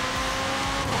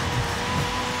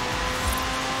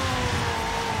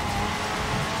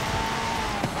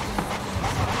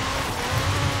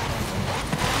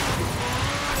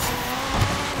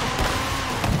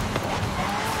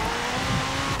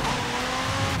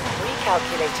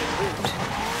 Recalculating route.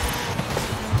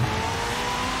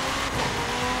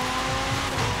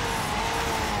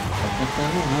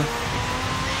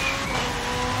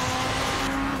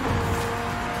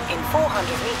 In 400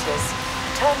 meters,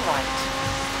 turn right.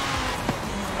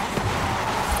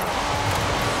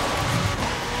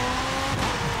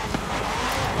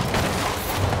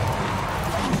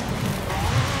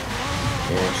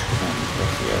 És nem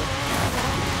tudok.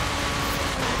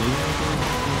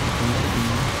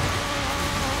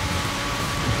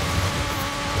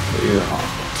 Jöha.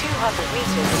 200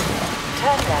 meters,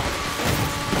 turn left.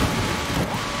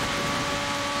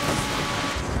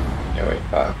 Jaj,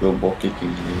 pár klubból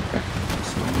kikindultak.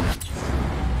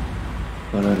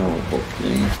 Valamokból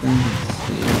kényelmen,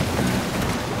 szépen.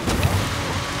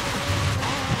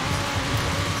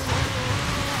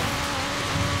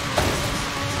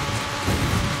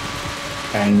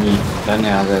 Ennyi, de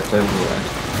ne azért több volt.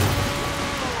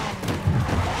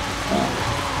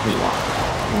 Mi van?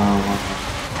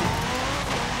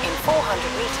 In 400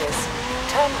 meters,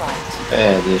 turn right.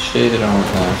 Ez is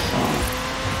sédramozásra.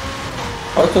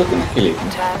 Autóknak kilépni.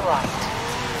 Turn right.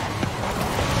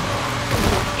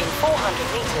 In 400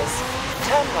 meters,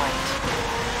 turn right.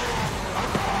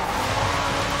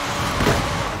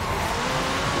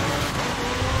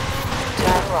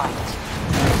 Turn right.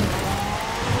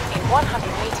 In 100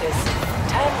 meters,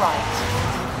 turn right.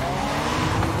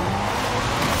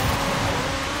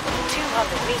 In 200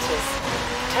 meters,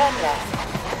 turn left.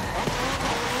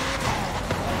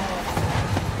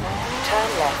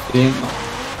 Turn left. Én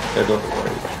te dolgolj.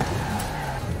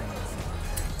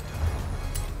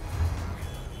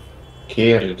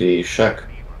 Kérdések.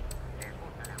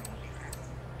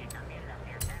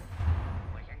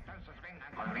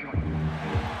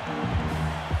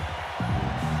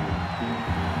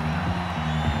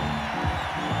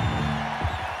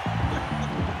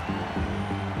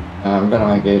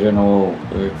 Belemegyek egy Renault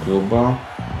klubba,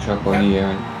 és akkor így,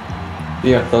 hogy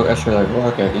sziasztok, esetleg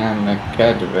valaki ennek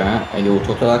kedve egy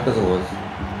autó találkozóhoz?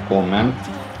 Komment.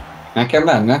 Nekem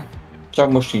benne,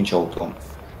 csak most nincs autóm.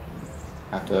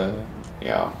 Hát,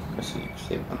 ja, köszönjük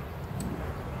szépen.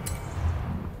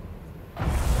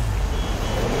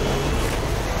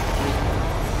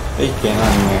 Így kéne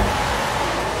lenni.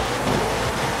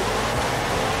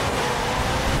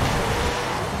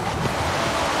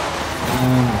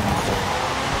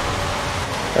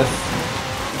 Ez...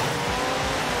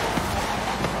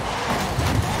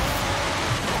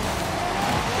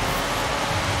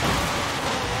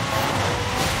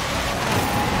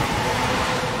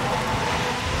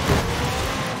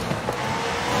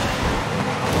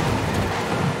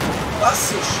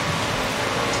 Basszus!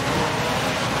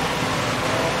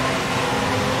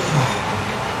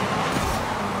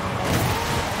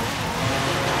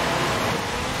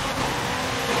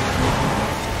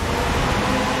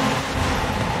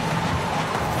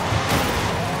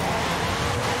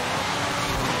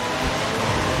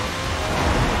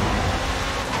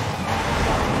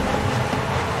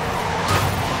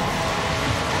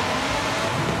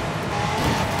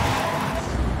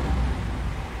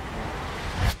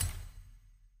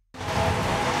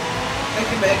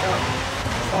 Neki meg a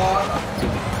falra.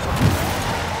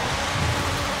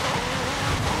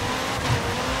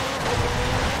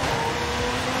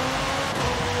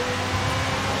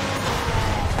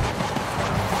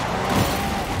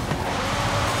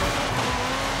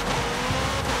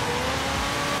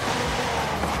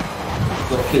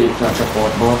 Tudok kilépni a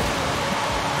csoportból.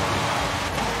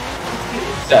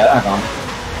 Drágám.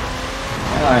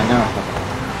 Jaj, nem akarok.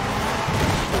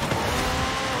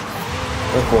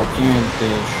 Rokok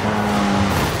kiöntése.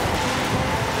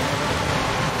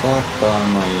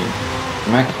 Tartalmai.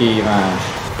 Meghívás.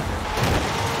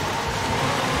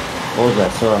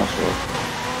 Hozzászólások.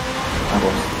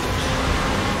 Megosztás.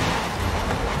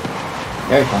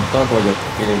 Jaj, van tag vagyok,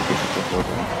 kilépés a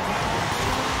csoportban.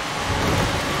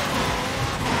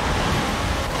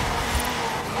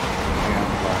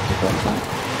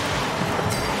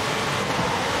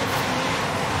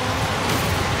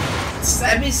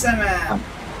 Nem hiszem el!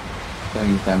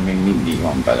 Szerintem még mindig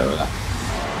van belőle.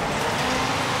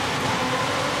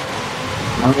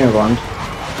 Na mi a gond?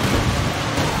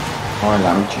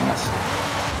 Hajlá, mit csinálsz?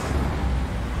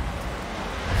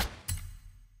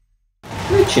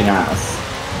 Mit csinálsz?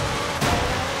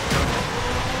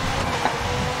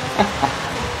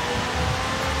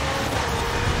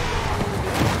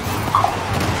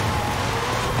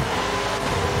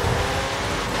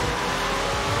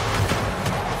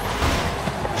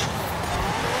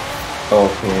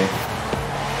 Oké.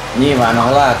 Nyilván, ha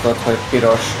látod, hogy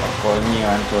piros, akkor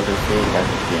nyilván tudod, hogy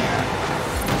fékezni kéne.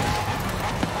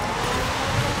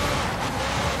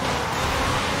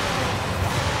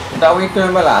 De ahogy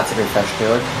különben látszik, hogy festő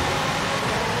vagy.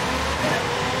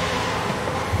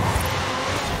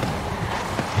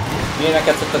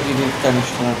 Ilyeneket szoktad idézteni,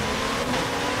 Istenem.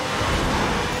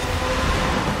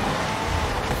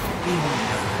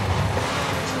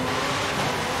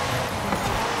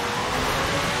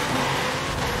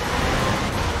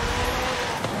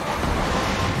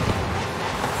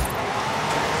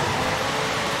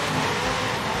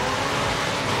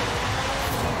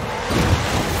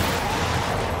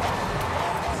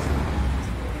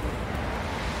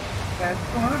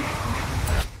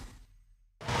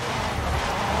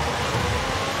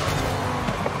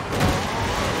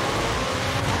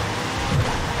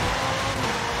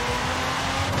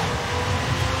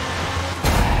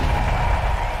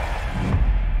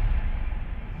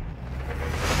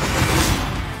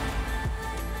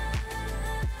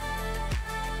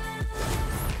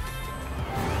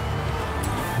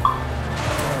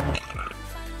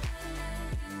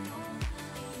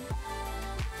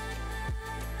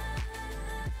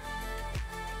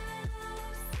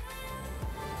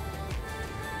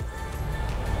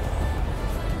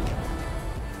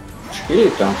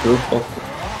 Írtam klubok,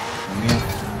 ami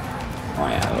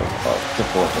ajánlok a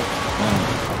csoportot.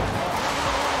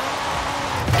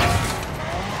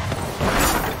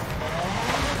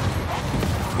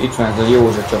 Itt van ez a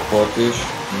Józsa csoport is.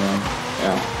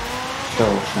 Ja,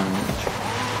 sehol sem nincs.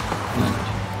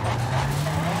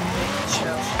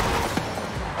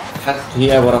 Hát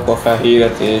hiába rakol fel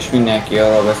híret és mindenki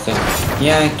arra beszél.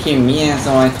 Jaj, ki milyen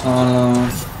zajt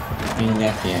hallom?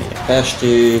 Mindenki ilyen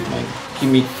festők, meg ki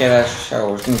mit keres,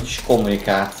 sehol nincs is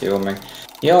kommunikáció, meg...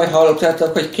 Jaj,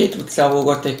 hallottátok, hogy 2 utcán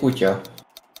volgott egy kutya?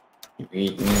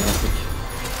 Így néznek,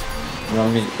 hogy...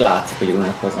 Valami látszik, hogy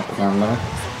unatkoznak az emberek.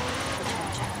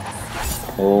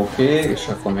 Oké, és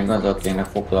akkor még azzal kéne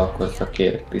foglalkozni,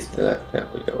 kérek tisztelettel,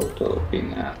 hogy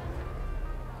autolopinál.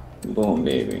 Boom,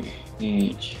 baby.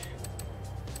 Így.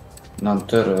 Na,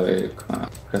 töröljük már.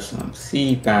 Köszönöm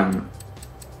szépen.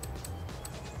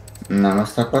 Nem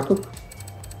azt akartuk?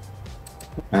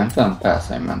 Mentem?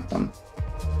 Persze, én mentem.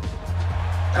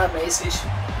 Elmész is.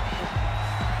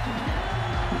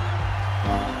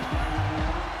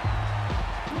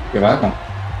 Kivágom?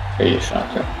 Így is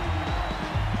látja.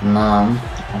 Nem,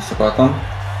 azt akartam.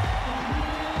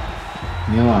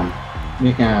 Mi van?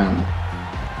 Igen.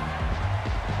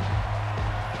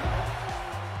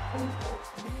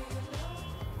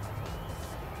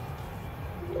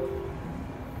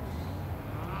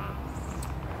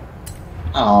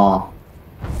 Ah.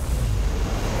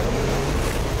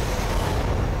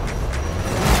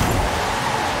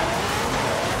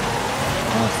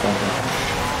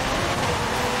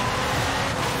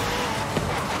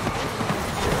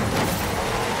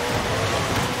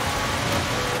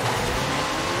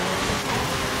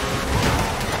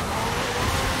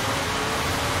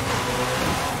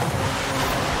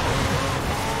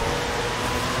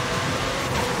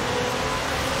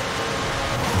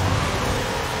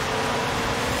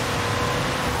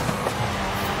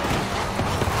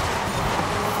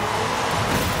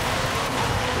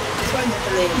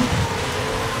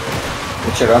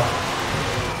 Micsoda?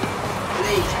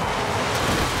 Légy.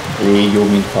 Légy jó,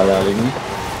 mint halálni.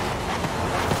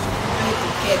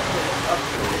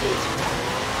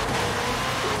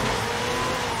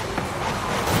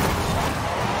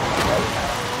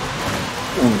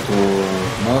 Untó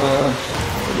marad,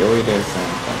 hogy jó ide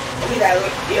szerintem. A világon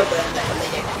jobb lenne, ha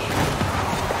legyek még.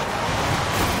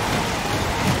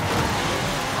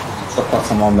 Sok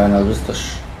haszon van benne, az biztos.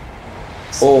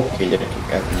 Oké,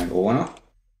 gyerekek, ez meg volna.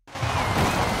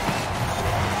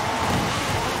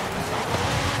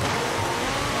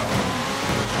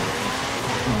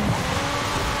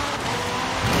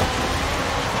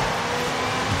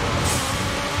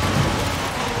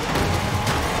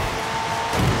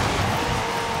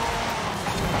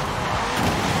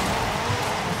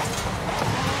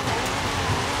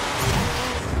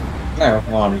 Na jó,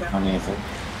 valamit már nézünk.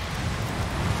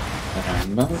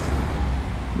 Rendben.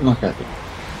 Na kezdjük.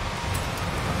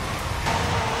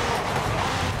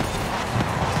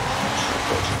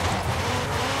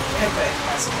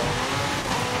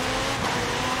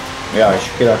 Ja,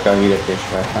 és kirakja a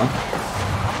hirdetést vettem.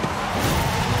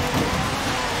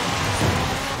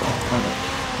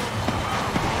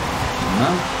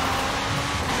 Nem?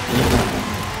 Igen.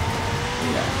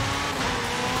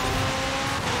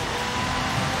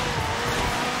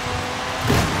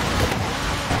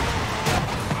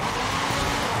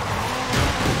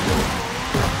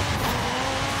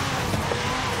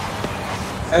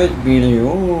 Egy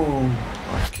millió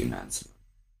vagy 90.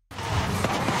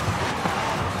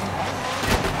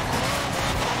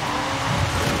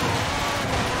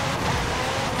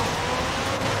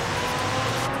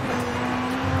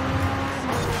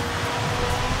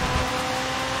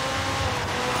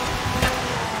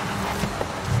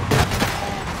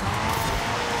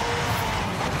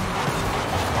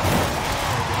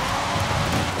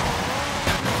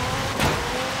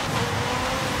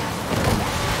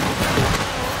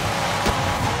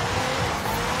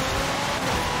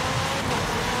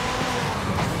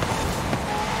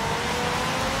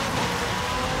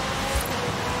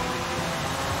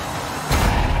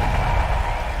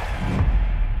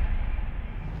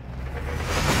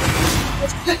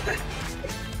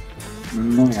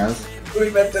 Mi az?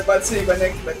 Úgy mentem a cégbe,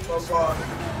 neki mentem a bal.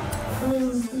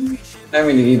 Nem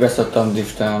mindig így beszoktam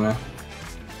driftelni.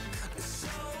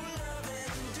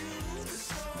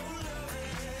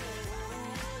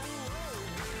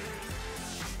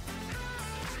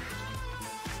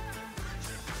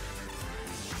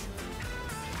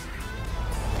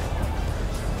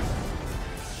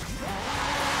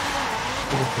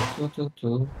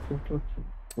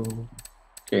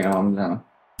 Kéne van benne.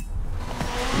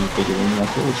 Így egy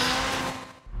uniós.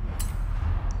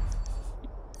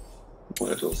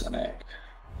 Boldogzanek.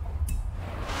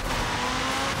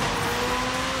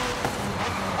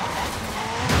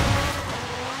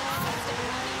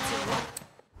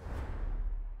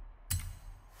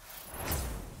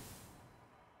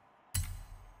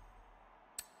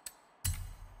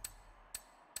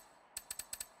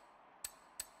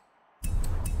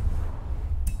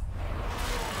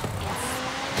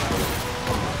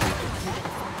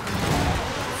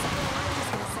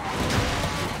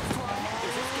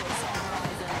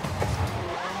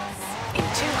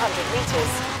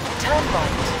 meters, turn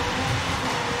right.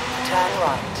 Turn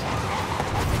right.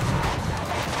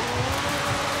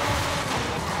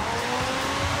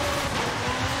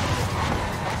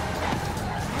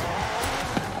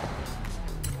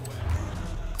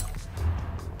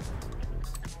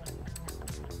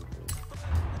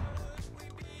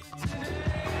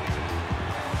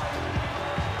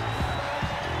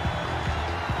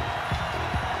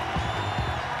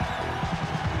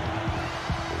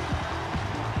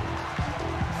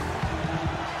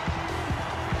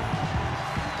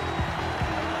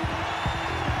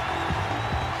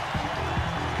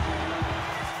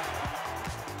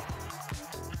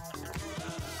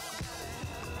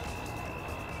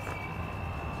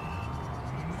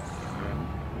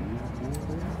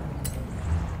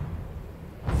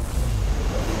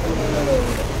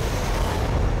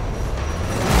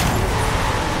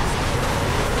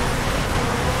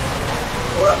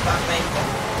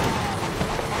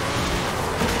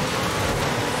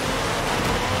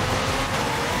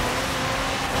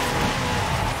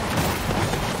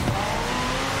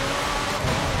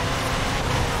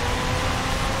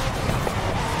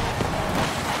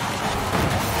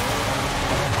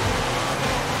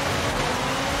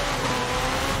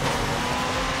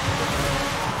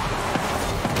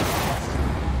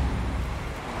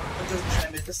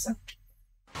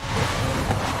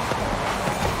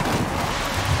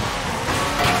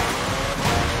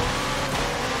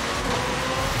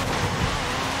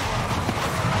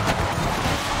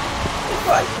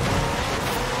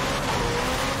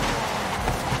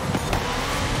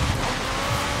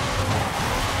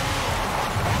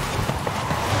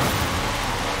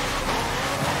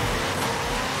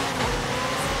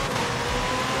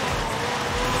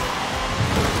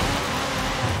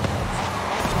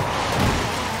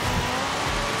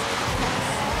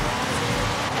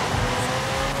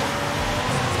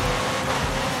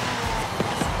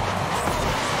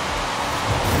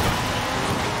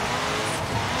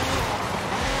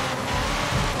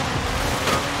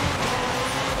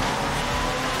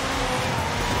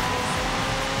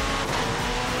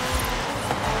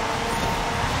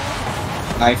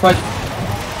 Itt vagy?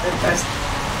 Ezt.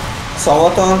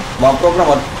 Szavaton, van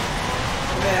programod?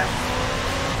 De.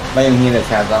 Megyünk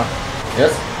Nyíregyházra.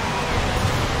 Jössz?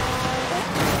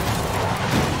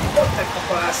 Ott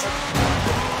megkapalászok.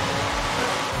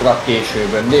 Csak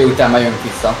későbben, délután megyünk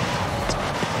vissza.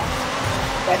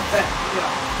 Vette. Ja.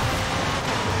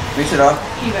 Micsoda?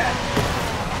 Kivel?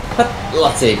 Hát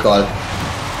Lacékkal.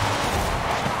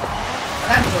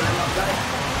 Nem tudom nem mondani.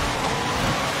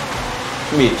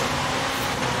 Mit?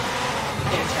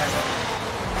 Nyíregyházat.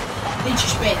 Nincs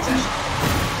is pénzes.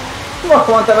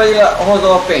 Akkor mondta, vegyél hozzá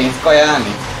a pénzt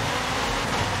kajálni.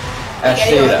 Igen,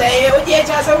 jó, Estére. de én hogy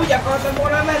Nyíregyházra úgy akartam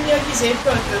volna menni, hogy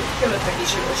költöttek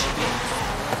is jó sikét.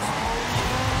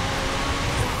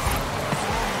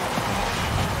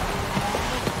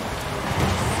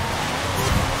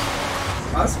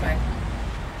 Az meg.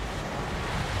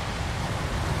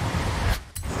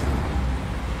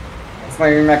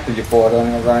 Ezt meg tudjuk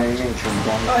oldani, az még nincs úgy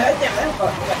gond. Nem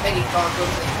akartam megint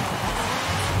tartozni.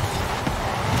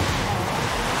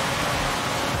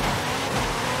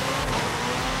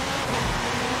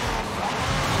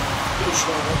 Ki is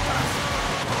dolgottál.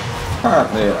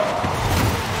 Hát nézd.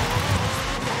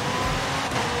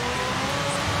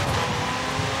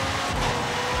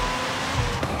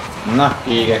 Na,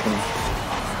 égek.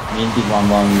 Mindig van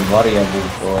valami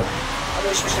variabútor.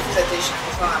 Arról is most a fizetésnek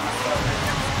az valamnak kell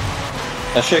adjam.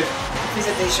 Tessék? A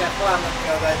fizetésnek valamnak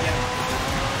kell adjam.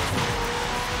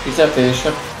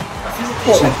 Fizetésed? A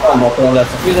fizetésnek Holnapon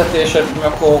lesz a fizetésed,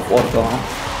 akkor ott van.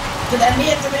 de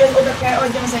miért tudom, hogy oda kell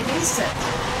adjam az egészet?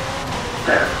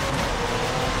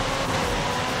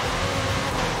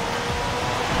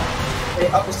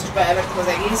 Augusztusban elvettem az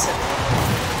egészet?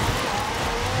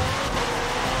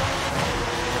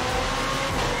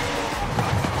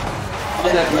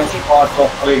 Azért még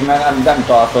tartott, mert nem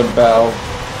tartott be a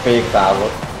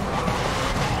féktávot.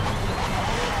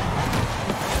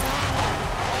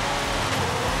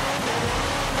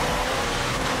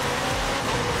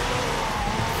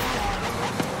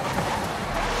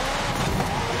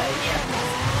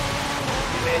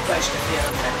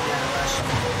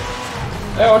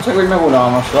 Jó, csak hogy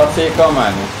megunalmas Lacékkal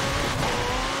menni.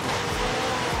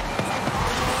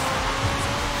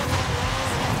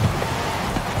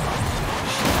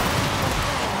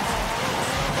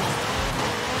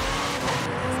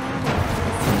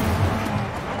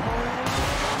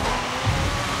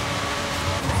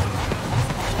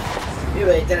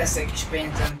 Jövő héten lesz egy kis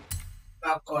pénzem,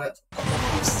 akkor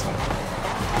kapok vissza.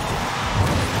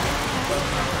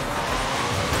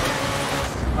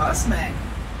 Az meg.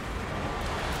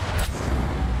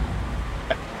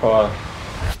 Akkor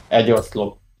egy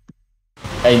oszlop.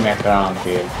 Egy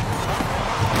megrántér.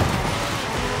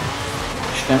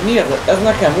 Isten, mi ez? Ez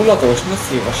nekem mulatos, ne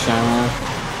szívesen már.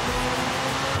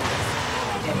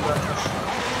 Ilyen mulatos.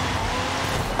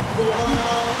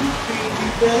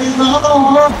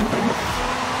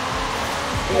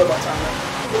 Jobbat van meg.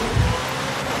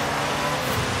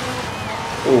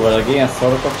 Valaki ilyen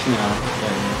szarokat csinál?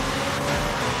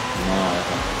 Na, ez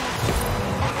a...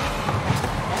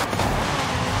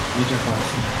 Mit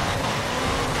akarsz?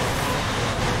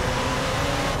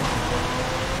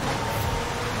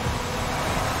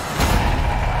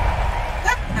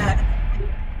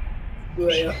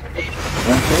 Jaj.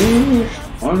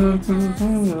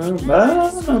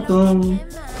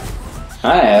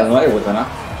 Hát ez már jó volt, na?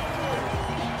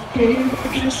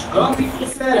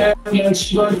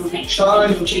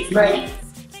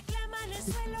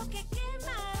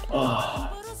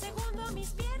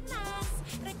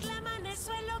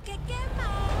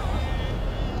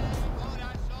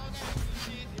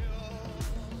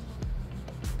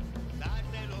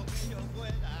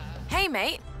 Hey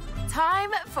mate,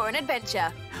 time for an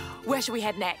adventure. Where should we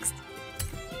head next?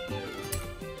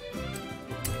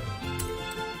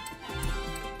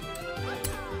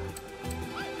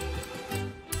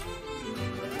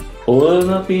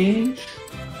 Holnap is.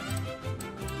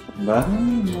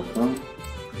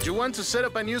 You want to set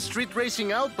up a new street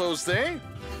racing outpost, eh?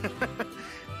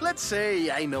 Let's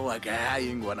say I know a guy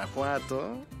in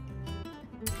Guanajuato.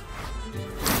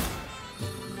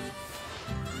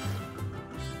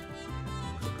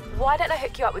 Why don't I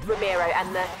hook you up with Ramiro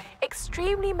and the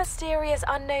extremely mysterious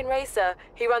unknown racer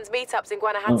who runs meetups in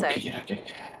Guanajuato? Okay.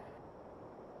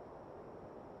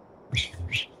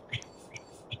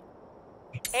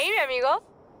 Hey, amigo.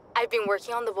 I've been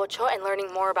working on the bocho and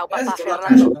learning more about Papa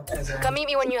Fernando. Come meet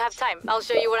me when you have time. I'll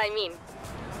show you what I mean.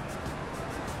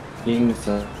 King's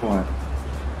Point.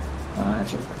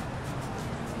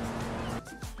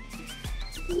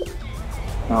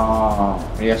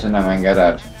 Ilyesmi nem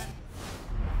engeded.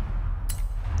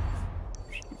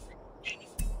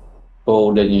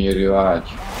 Ó, de gyönyörű ágy.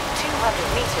 200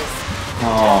 meters.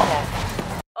 Ah,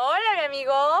 Hola, mi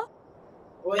amigo.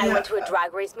 I went to a drag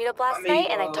race meetup last night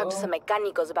and I talked to some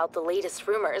mecanicos about the latest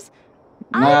rumors.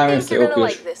 I nem, think ezt you're jó gonna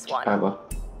kis like this one. csába.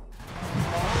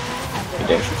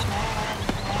 Ügyes.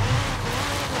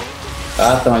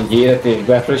 Láttam egy élet és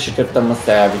befrissítettem, azt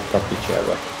elvitt a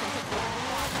picsába.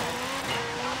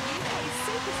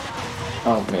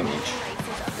 Az még nincs.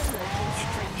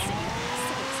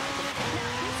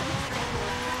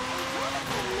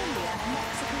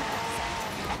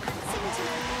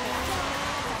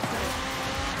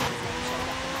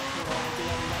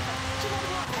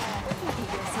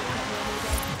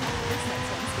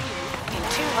 In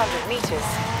 200 meters.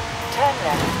 Turn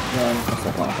left. Nem, azt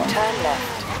akarom. Turn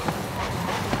left.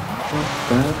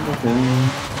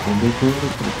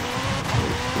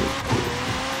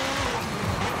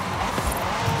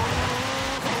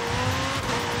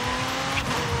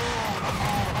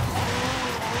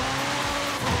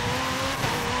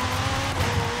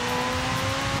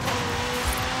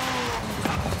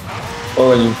 Hol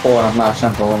vagyunk, holnap más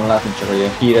nem fogom látni, csak hogy a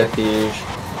híret is.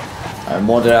 A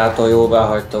moderátor jóvá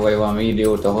hagyta, vagy valami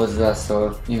idióta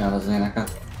hozzászól. Nyilván az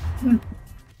éneket.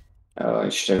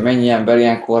 És mennyi ember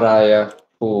ilyen korálja,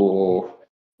 hú,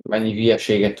 mennyi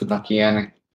hülyeséget tudnak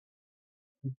ilyenek.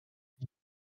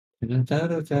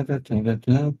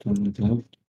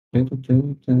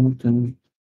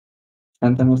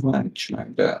 Szerintem az már nincs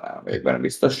meg, de nem vagyok benne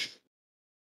biztos.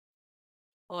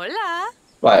 Hola.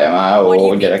 Várjál már,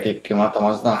 ó, gyerekek,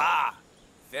 kimatomoznak. Ah,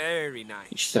 very nice.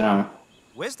 Istenem.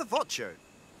 Where's the vodka?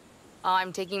 Oh,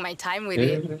 I'm taking my time with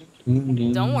it.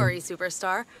 Don't worry,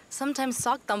 superstar. Sometimes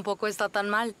sock tampoco está tan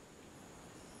mal.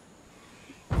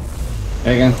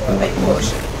 Igen. Egy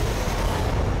Porsche.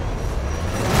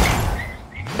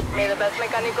 May the best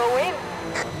mechanical win.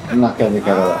 Na, kezdjük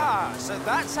el oda. Ah, so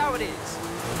that's how it is.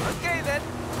 Okay then.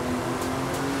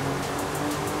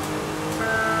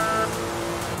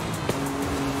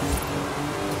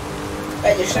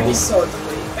 Egyes nem is szóltak,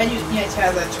 hogy benyújtni egy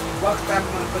házat, csak vakták,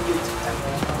 amikor gyújtottam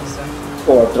volna hozzá.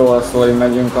 Sportról szól, hogy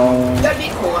megyünk a... De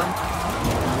mikor?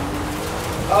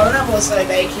 Arra nem volt szó, hogy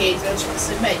melyik hétre, csak azt,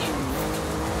 hogy megyünk.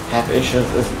 Hát és ez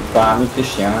bármit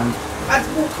is jelent. Hát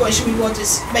múltkor is mi volt, hogy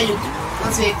megyünk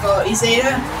azért a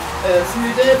izére,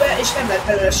 fürdőbe, és nem lett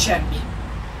belőle semmi.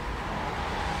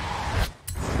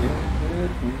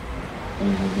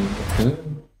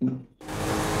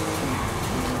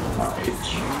 Na,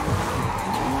 így.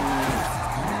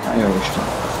 Na, jó Isten.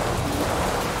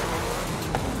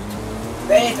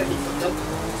 De érted, mit mondok?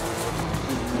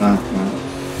 Nem.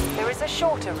 There is a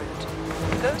shorter route.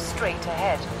 Go straight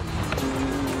ahead.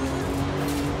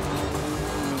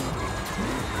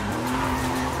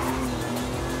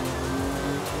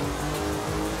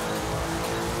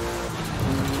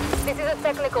 This is a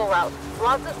technical route.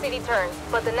 Lots of city turns,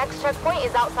 but the next checkpoint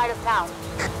is outside of town.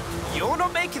 You're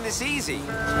not making this easy.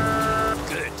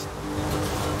 Good.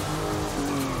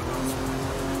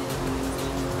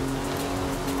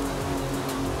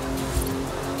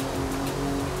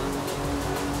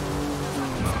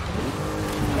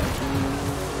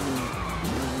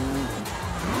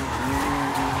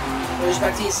 És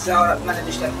már 10 alatt már nem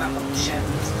is lett már kapni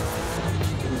semmit.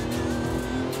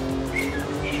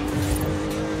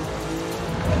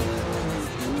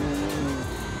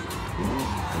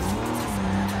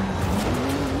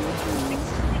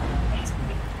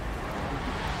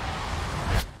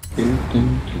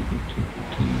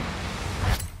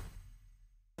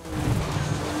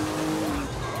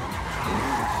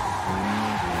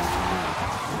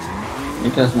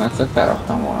 Mit ez, mert ezt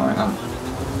felraktam volna, vagy nem?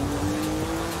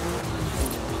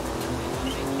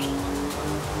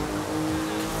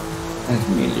 Ez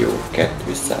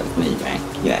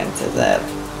 1.249.000.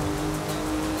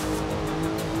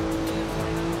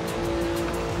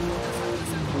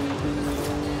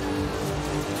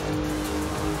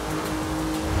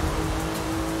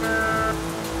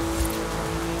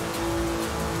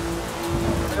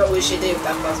 Raúl is idő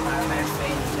után az már mert fél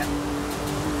négyre.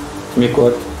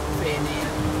 Mikor? Fél négyre.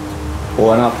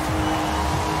 Holnap?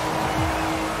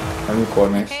 Mikor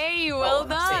mész? Hey, well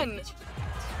done.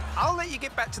 I'll let you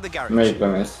get back to the garage. Melyikbe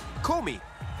mész? Call me.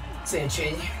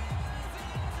 Széchenyi.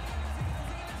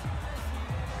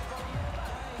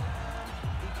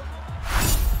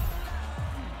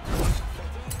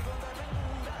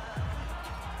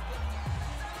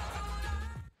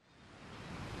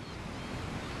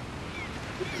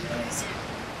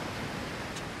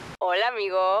 Hola,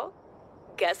 amigo.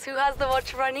 Guess who has the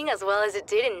watch running as well as it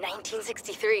did in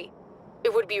 1963?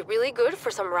 It would be really good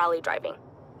for some rally driving.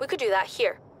 We could do that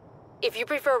here. If you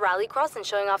prefer rallycross and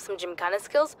showing off some gymkhana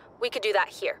skills, we could do that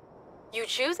here. You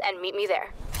choose and meet me there.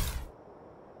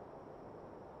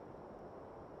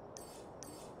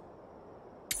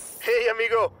 Hey,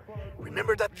 amigo.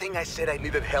 Remember that thing I said I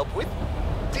needed help with?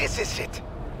 This is it.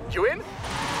 You in?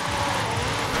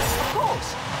 Of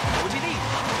course. What do you need?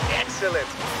 Excellent.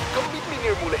 Come meet me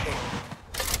near Muleheng.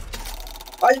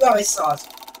 Agyba visszaad!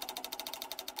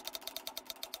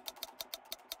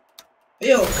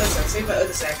 Jó, köszönöm szépen,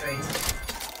 5000 kredit.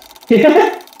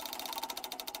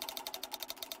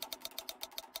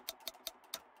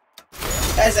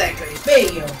 Ezer kredit,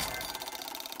 még jó!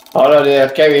 Hallod,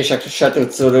 ilyen kevésekre se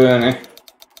tudsz örülni.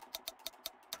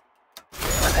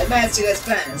 Egy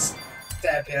Mercedes-Benz.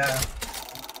 Telpjel.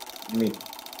 Mi?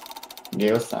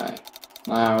 G-osztály?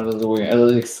 Nem, ez az új, ez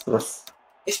az X-Cross.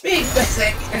 És még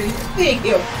 1000 kredit, még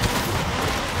jó!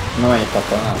 Na mennyit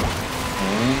kapolnám?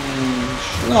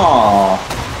 És... Na,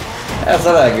 ez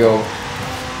a legjobb.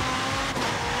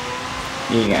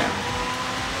 Igen.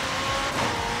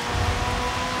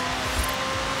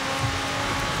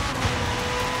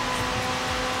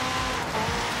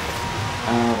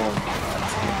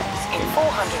 In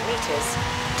 400 meters,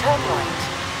 turn right.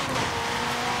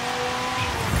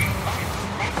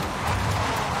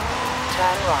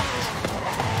 Turn right.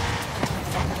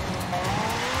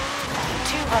 In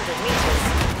 200 meters,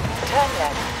 turn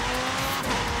left.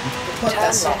 Pont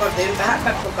ezt szokott, de hát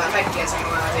megpróbál megkérdezni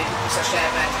már egy 20-as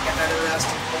elverteket előle, azt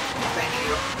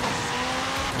megírok.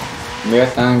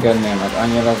 Miért ne engednél meg?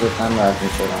 Annyira azért nem lehet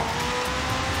micsoda.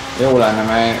 Jó lenne,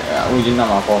 mert úgy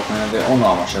nem akarok menni, de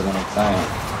unalmas ezen a szájon.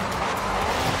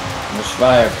 Most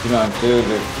váljak külön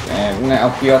tőlük, a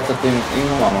piacot én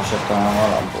unalmasat talán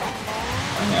valabból.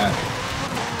 Anyád.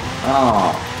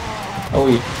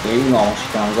 Úgy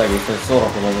unalmasat talán az egész, hogy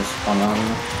szórakozok össze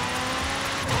menni.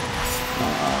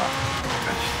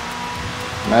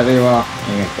 Meré van,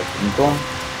 igen, tekintom.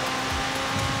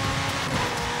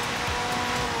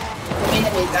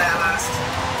 Minden mit elválaszt.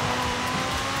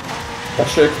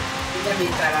 Tessék? Minden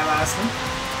mit elválasztni.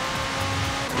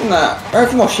 Na,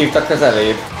 ők most hívtak az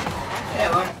elébb.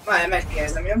 Jó van, már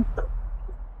megkérdezem, jó?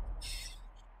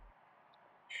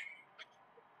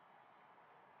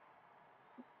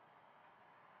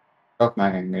 Csak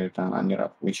megengedni után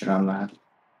annyira micsoda nem lehet.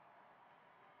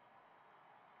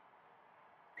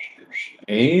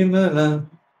 Én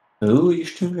velem, úgy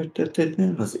is tűrtetted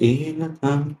el az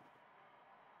életem.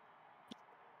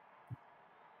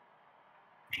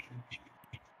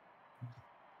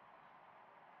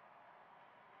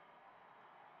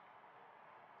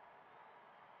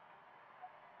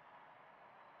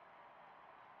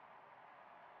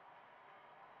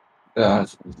 De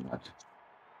az meg.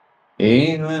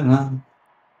 Én velem.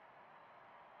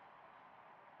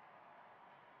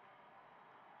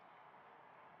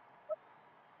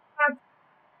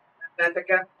 Mentek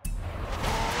el.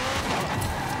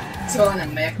 Szóval nem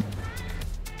megyek.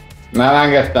 Nem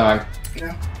engedte meg.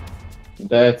 Ja.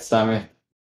 De egy személy.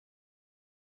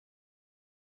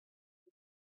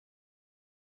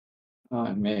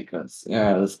 Még az.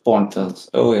 Ja, ez pont az.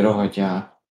 Új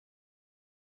rohadjál.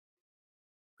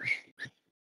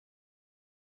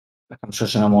 Nekem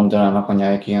sose nem mondanának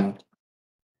anyáik ilyen.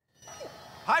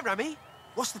 Hi, Rami.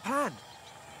 What's the plan?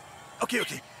 Okay.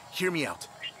 Hear me out.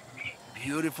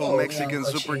 Beautiful Mexican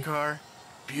supercar,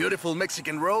 beautiful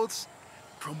Mexican roads,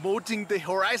 promoting the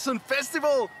Horizon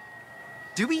Festival.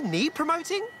 Do we need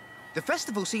promoting? The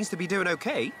festival seems to be doing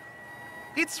okay.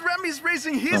 It's Rami's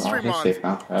Racing History Month.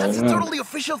 That's a totally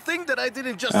official thing that I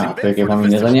didn't just invent for the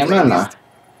festival playlist.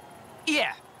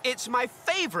 Yeah, it's my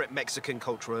favorite Mexican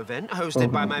cultural event,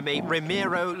 hosted by my mate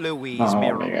Ramiro Luis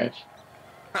Miro.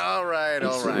 All right.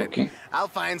 I'll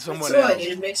find someone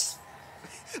else.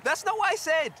 That's not what I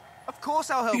said. Of course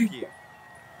I'll help you.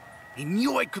 I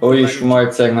knew I could. Úgyis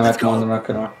majd cégnevet mondanak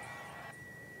rá.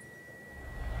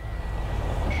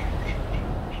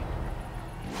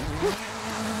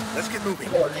 Let's get moving.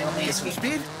 Get some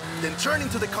speed, then turn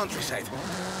into the countryside.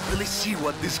 Really see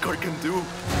what this car can do.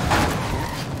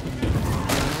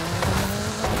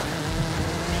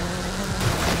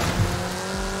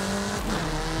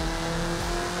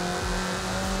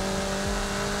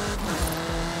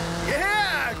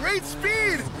 Yeah, great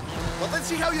speed. Well, let's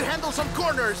see how you handle some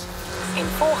corners. In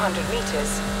 400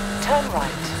 meters, turn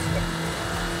right.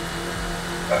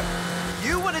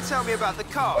 You want to tell me about the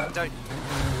car, don't you?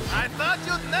 I thought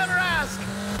you'd never ask.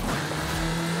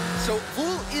 So,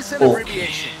 VUL is an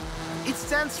abbreviation. It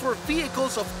stands for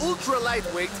Vehicles of Ultra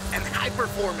Lightweight and High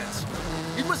Performance.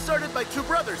 It was started by two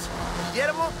brothers,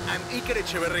 Guillermo and Iker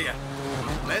Echeverria.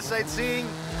 Less sightseeing,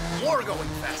 more going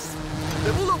fast.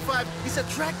 The Bull 05 is a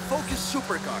track-focused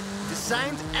supercar,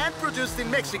 designed and produced in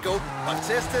Mexico, but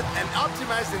tested and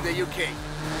optimized in the UK.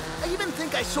 I even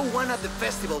think I saw one at the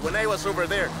festival when I was over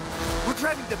there. We're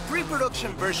driving the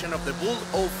pre-production version of the Bull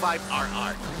 05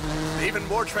 RR, the even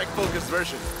more track-focused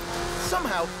version.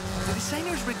 Somehow, the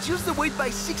designers reduced the weight by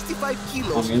 65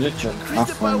 kilos and increased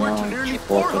the power to nearly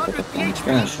 400 bhp.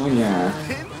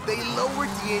 Then they lowered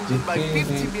the engine by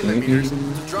 50 millimeters to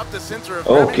drop the center of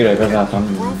gravity and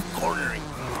improve cornering.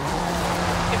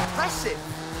 Impressive!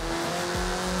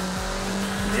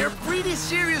 They're pretty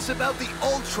serious about the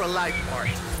ultra-light part.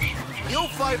 The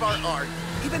 05RR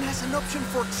even has an option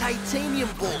for titanium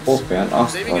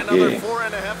bolts, saving another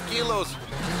 4.5 kilos.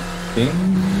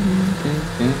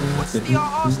 What's the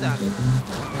RR stand?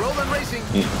 Roland Racing.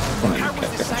 The car was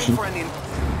designed for an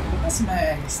Azt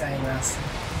megszállj azt.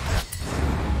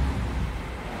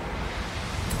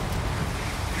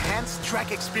 enhanced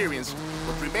track experience,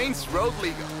 but remains road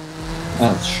legal.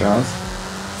 Ez se az.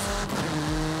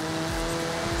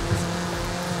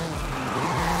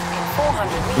 In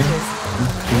 400 meters,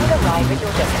 you will arrive at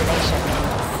your destination.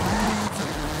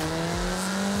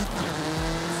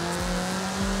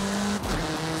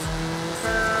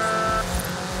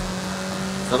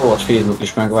 A rovat Facebook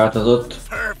is megváltozott.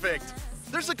 Perfect.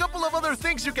 There's a couple of other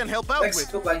things you can help out with.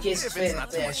 Megszokóban If it's készíteni not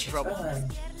too much trouble.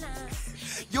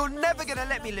 You're never gonna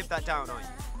let me live that down, are you?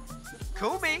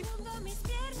 Cool me.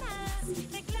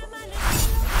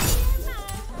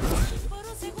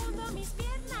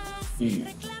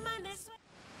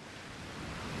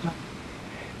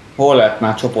 Hol lehet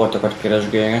már csoportokat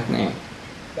keresgélgetni?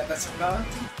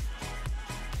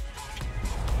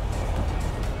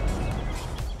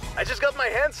 I just got my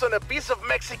hands on a piece of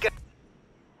Mexican.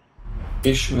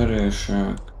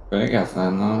 Ismerősök. Pedig ez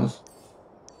lenne az.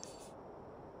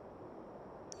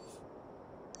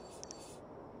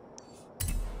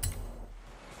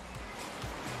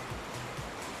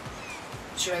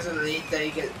 És ez az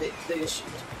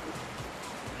idegesít.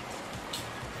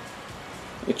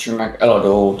 Itt meg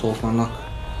eladó autók vannak.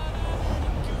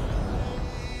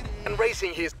 And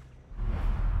racing his.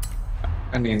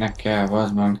 Ennének kell,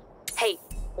 az meg. Hey,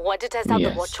 want to test out Yes.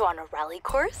 the Watcho on a rally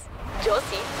course?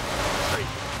 Josie. Sorry.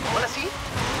 Wanna see?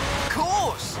 Of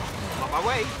course. On my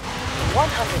way.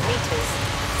 100 meters,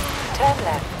 turn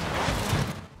left.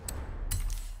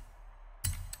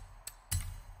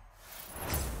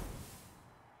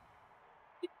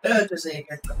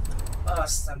 Öltözéket kaptam.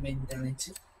 Aztán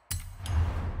mindenit.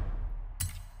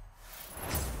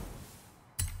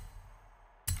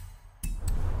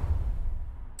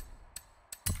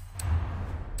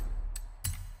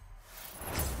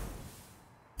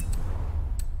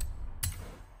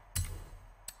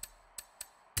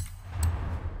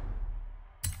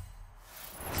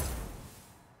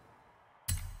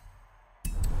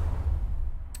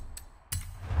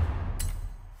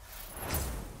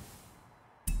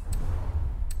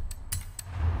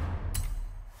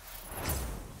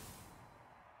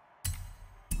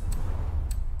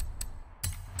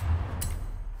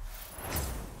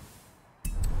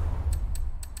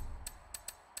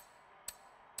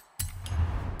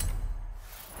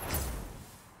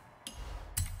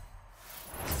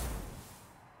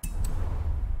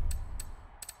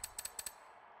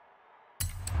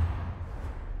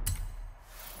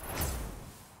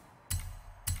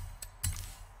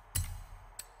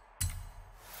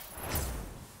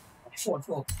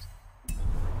 Ford.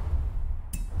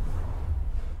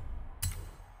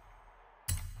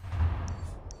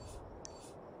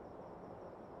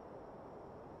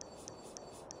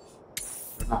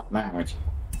 Na, megvagy.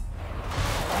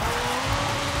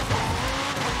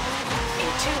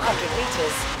 In 200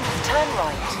 meters, turn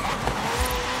right.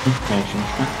 Melyik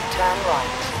sincs meg. Turn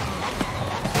right.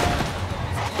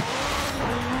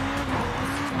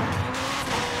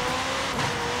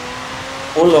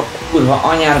 Hol a kurva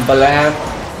anyádba lehet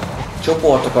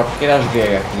csoportokat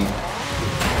keresgélgetni?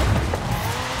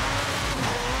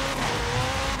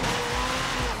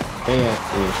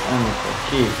 Bejegyzés, emlékek,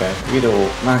 képek,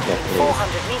 videók, marketplace. 400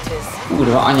 meters,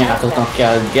 Kurva anyátoknak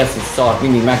kell geszi szart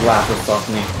mindig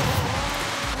megváltoztatni.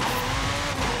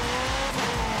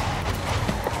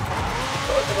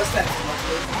 Voltam, azt nem tudom,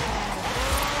 hogy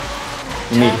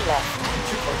turn Mi? left.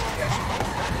 csoportot keresni.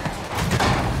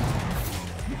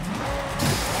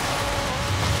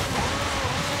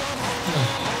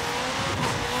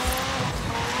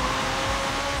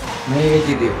 Még egy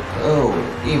idő. Ó,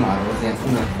 imádom az ilyen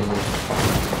unatkozó.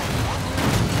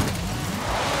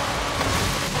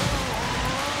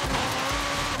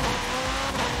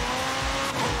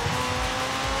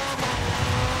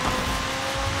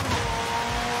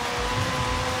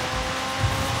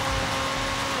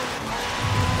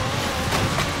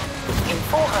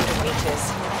 400 meters,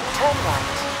 turn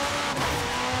right.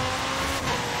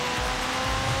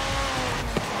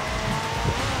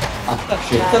 Hát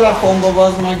tessék, telefonba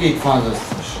bazd meg, itt van az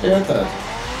összes, érted?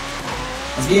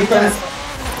 A gépen...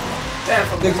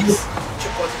 Telefonba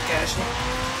csak ott keresni.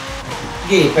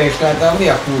 Gépe is lehet, de mi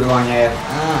a kurva anyáért?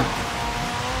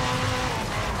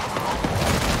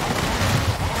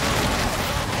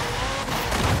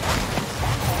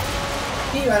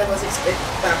 Nyilván az XP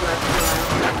táblát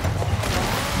találom.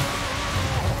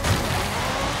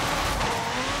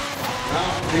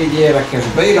 Így érdekes,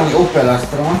 beírom, hogy Opel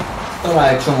Astra,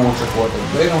 találj egy csomó csoportot,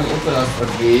 beírom, hogy Opel Astra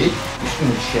G, és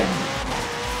nincs semmi.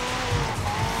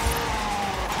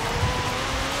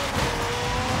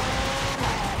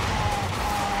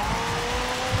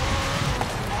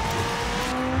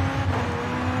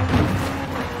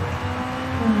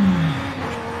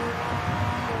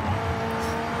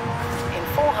 In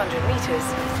 400 meters,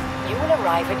 you will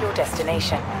arrive at your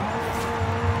destination.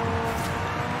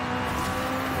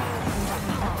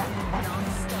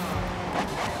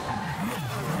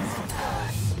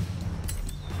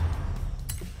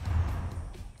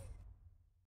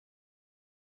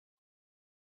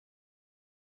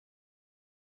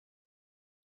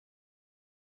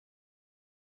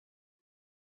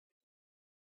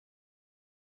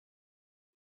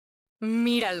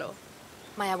 Míralo.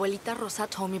 My abuelita Rosa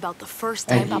told me about the first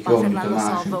time Papa Fernando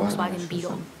saw a Volkswagen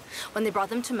Beetle, when they brought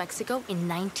them to Mexico in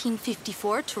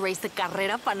 1954 to race the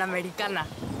Carrera Panamericana.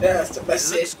 Ezt a This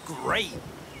beszéd. looks great.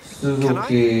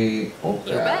 Suzuki You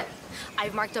Opel. bet.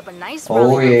 I've marked up a nice Ó, rally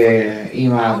run for you.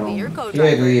 imádom. I'll be your co-driver.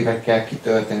 Kiegő évet kell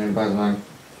kitölteni, bazd meg.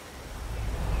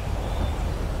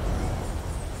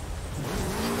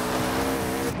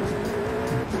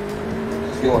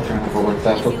 Gyorsan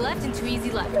elfogadtátok. Easy left into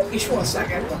easy left. Kis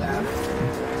Volkswagen modell.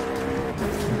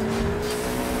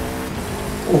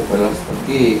 Opel Astra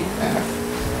GF.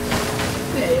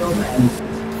 Milyen jó megy.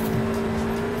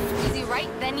 Easy right,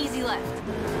 then easy left.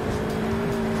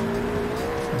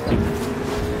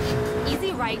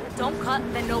 Easy right, don't cut,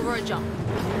 then over a jump.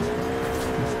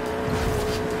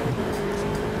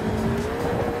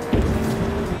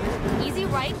 Easy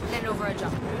right, then over a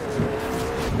jump.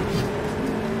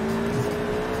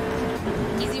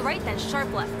 Easy right, then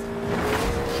sharp left.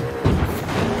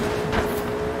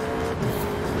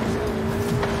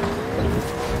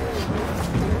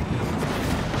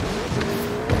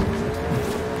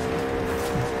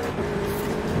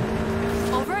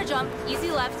 Over a jump, easy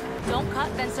left, don't cut,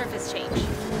 then surface change.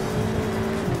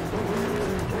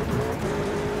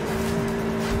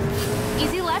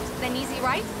 Easy left, then easy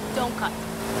right, don't cut.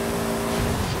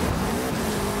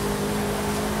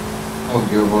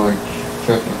 Audio vagy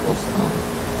csatlakoztam.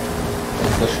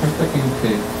 Összes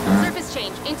megtekinti. Surface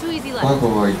change, into easy left.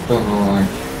 Tagolj,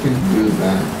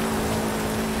 függőben.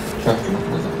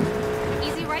 Csatlakozom.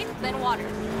 Easy right, then water.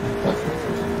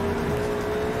 Csatlakozom.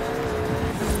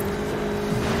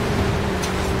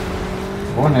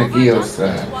 Van egy Over a jump, geoszfér.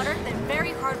 into water, then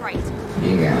very hard right.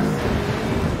 Igen.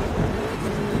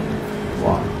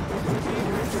 Van.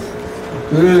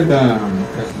 Küldöm.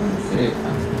 Köszönöm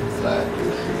szépen. Ez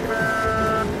lehetőség.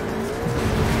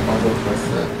 Adok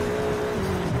veszed.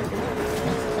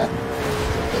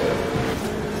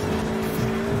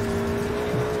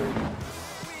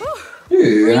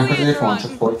 Ennek azért van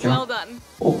csoportja. Well done.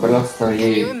 Opel Astra Can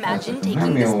you J. imagine Nem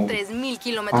taking jó. this 3,000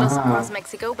 kilometers Aha. across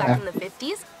Mexico back in the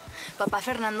 50s? Papa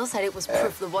Fernando said it was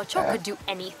proof the Watcho could do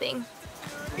anything.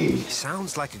 Így. He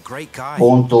sounds like a great guy.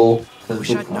 Pontó. Ez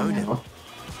Wish I'd known him. durva.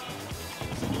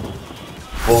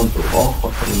 Pontó.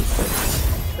 Akkor részek.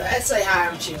 De egyszer egy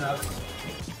 3 csinál.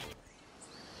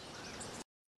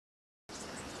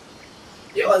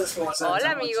 Jó, az a Forza. Hola,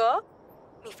 amigo.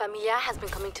 Mi familia has been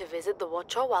coming to visit the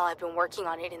Watcho while I've been working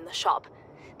on it in the shop.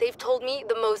 They've told me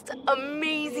the most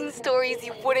amazing stories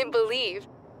you wouldn't believe.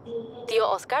 Tío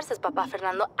Oscar says Papa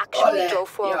Fernando actually drove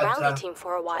for a rally team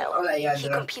for a while. He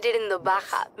competed in the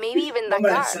Baja, maybe even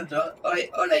Dakar.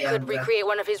 He could recreate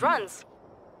one of his runs.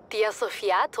 Tia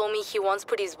Sofia told me he once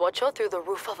put his Watcho through the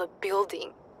roof of a building.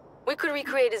 We could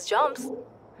recreate his jumps.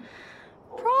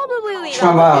 Probably lean És már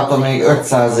on the várhatom még building.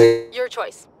 500 év Your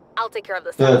choice. I'll take care of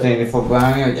this. történni fog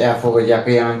válni, hogy elfogadják a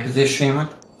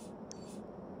jelentkezésémet.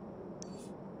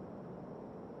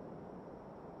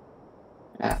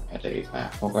 Elég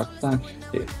elfogadták.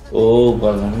 Ó,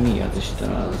 valami mi az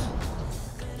Isten az?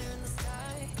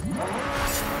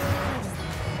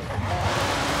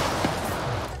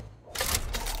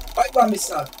 Agyban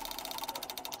viszont.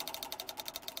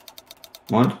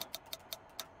 Mondd.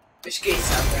 És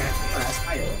 200 lehet. Na, ez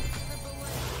már jó.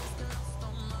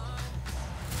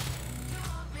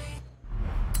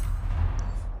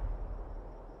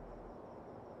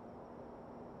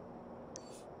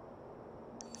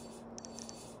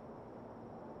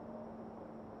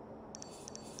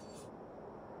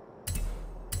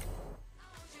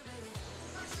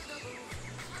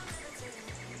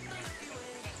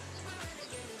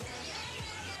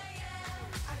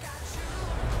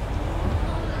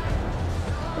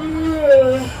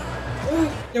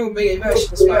 Jó, még egy verseny,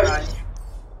 az már rány.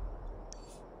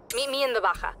 Meet me in the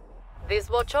baja. This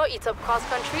Wocho eats up cross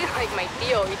country like my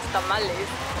tío eats tamales.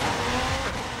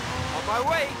 On my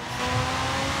way.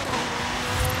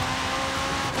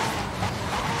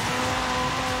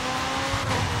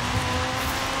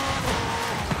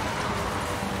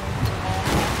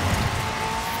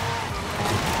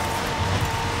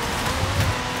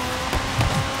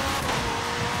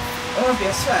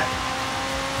 Olvjasz fel!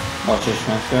 Bocs is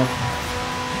megfél.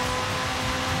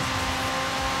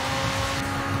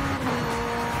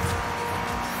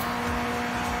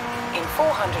 In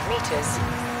 400 meters,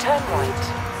 turn right.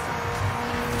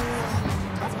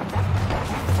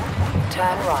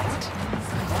 Turn right.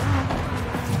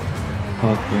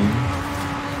 Oké.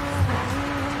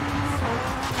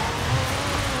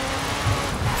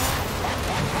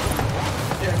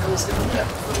 Jönnek a muszlimok.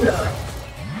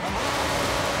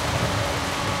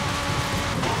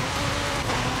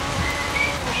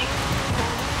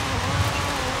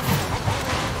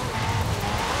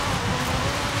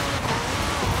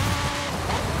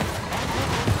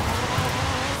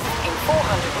 In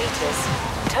 400 meters,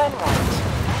 turn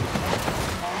right.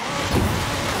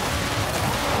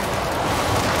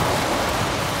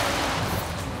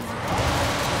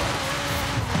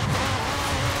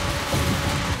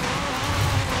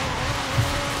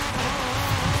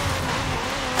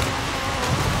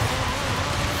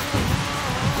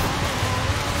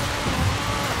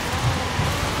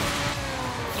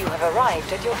 You have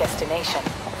arrived at your destination.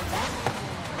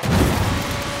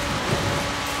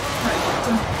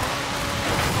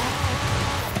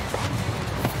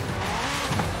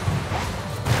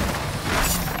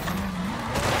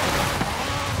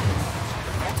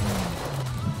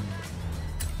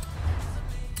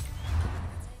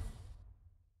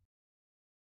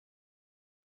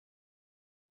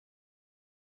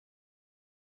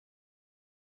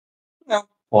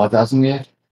 Oldázunk ilyet.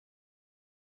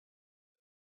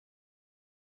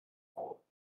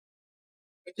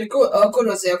 Akkor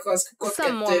azért akarsz kod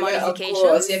Some more 2-vel, akkor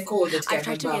modifications. azért kódot kell I've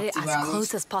tried to get it as megbeaktiválnod.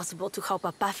 close as possible to help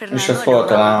Papa És Fernando ezt and hol our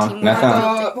találom? team Neten?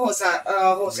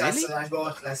 A hozzászólásban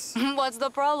ott lesz. What's the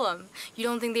problem?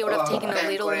 You don't think they would have taken a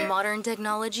little Correct. modern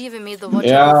technology if it made the Wocho go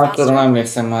Ja, tudom, faster?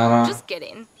 emlékszem már rá. Just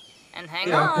kidding. And hang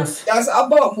Ja, on. de az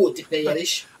abban a multiplayer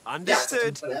is. Understood.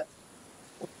 Játszhatunk vele.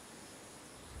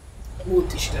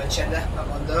 Múlt is töltsen le, ha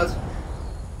gondolod.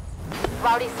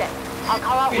 Rowdy 6. I'll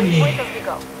call out waypoints as we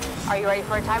go. Are you ready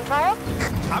for a time trial?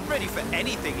 I'm ready for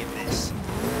anything in this.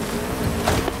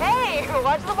 Hey,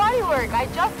 watch the body work. I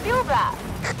just feel that.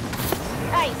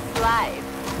 Nice slide.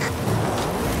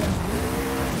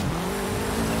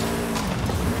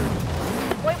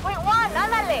 Waypoint 1,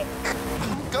 ándale.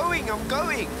 I'm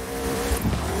going.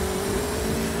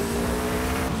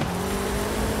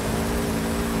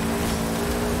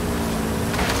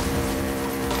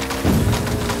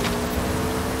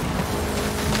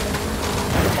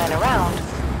 Turn around.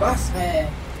 Basz meg!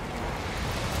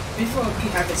 Before we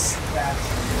have a scratch.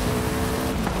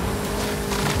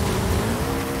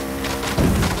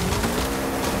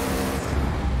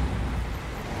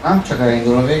 Nem, csak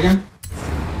elindul a végén.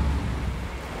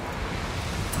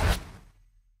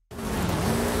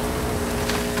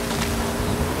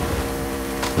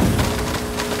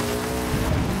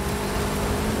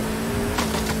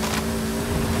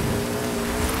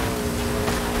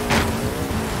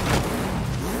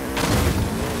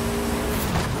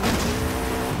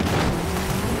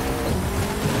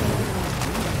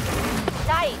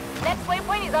 Nice. Next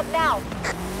waypoint is up now.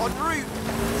 En route.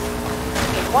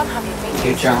 In 100 meters,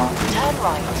 Good job. turn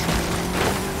right.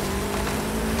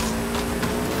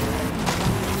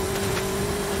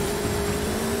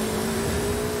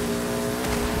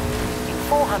 In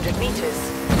 400 meters,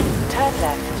 turn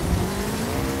left.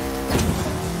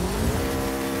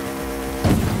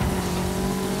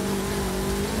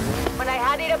 When I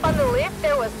had it up on the lift,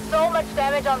 there was so much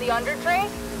damage on the under tray.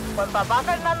 When Papa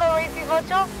Fernando raced his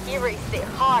Wocho, he raced it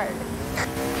hard.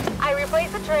 I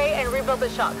replaced the tray and rebuilt the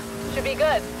shocks. Should be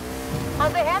good.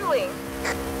 How's the handling?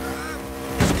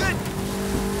 It's good.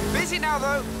 Busy now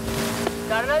though.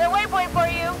 Got another waypoint for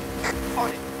you. On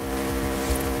it.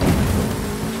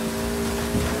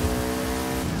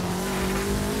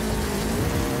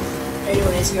 Jó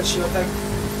néz ki a sivatag.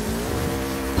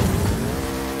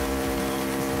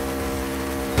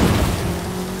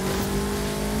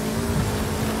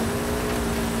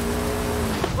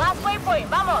 Last waypoint,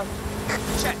 vamos.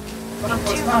 Check. In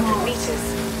 200 meters,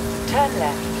 turn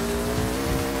left.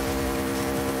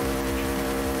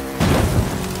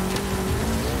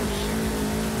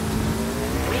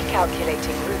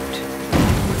 Recalculating route.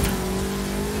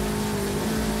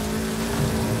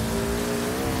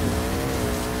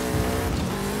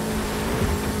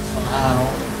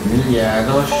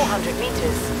 János. 400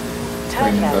 meters.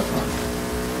 Turn left.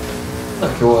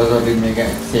 Tök jó az addig még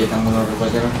egy szépen vonalra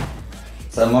vagyok.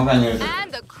 Szóval ma benyőzök.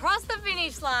 And across the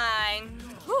finish line.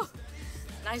 Whew.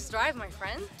 Nice drive, my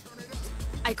friend.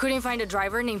 I couldn't find a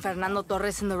driver named Fernando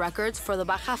Torres in the records for the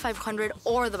Baja 500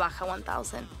 or the Baja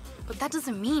 1000. But that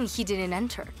doesn't mean he didn't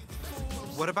enter.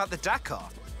 What about the Dakar?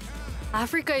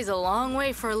 Africa is a long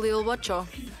way for a little bocho.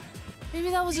 Maybe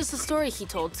that was just a story he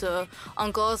told to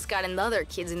Uncle Oscar and the other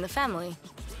kids in the family.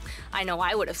 I know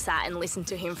I would have sat and listened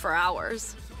to him for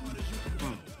hours.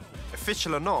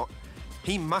 Official or not,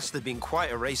 he must have been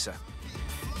quite a racer.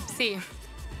 Sí,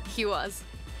 he was.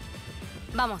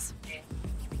 Vamos.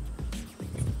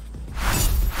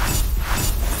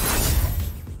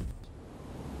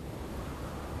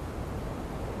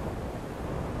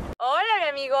 Hola, mi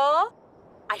amigo.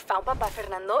 I found Papa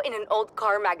Fernando in an old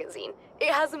car magazine.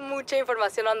 It has mucha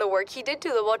información on the work he did to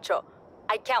the bocho.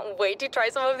 I can't wait to try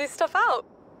some of this stuff out.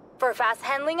 For fast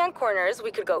handling on corners,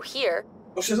 we could go here.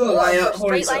 Most az oldaja For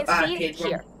straight horizont line speed, arcade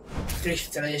here. van.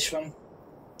 Driftelés van.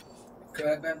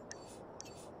 Körben.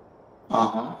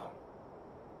 Aha.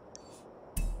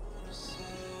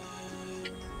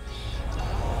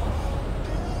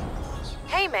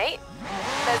 Hey, mate.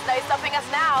 There's no stopping us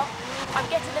now. I'm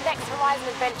getting the next Horizon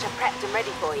adventure prepped and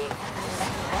ready for you.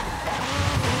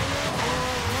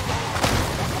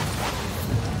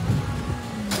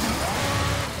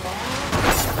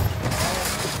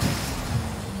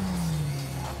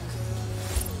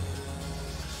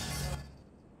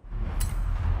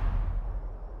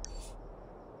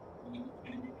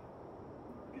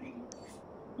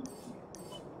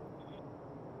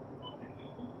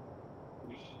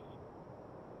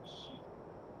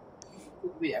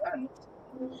 Milyen?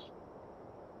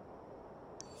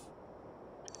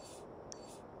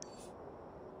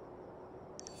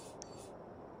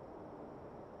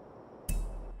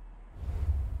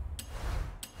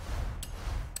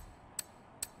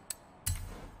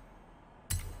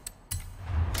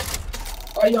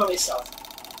 Adjon vissza!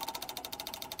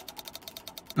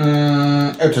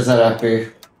 5000 LP.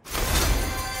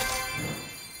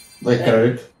 Vagy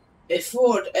került. Egy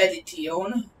Ford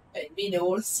Edition, egy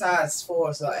Minor 100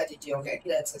 Forza Edition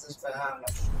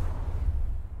 953-as.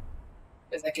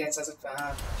 Ez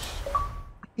 953-as.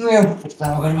 Jó,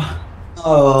 támogatva.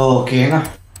 Oké, na.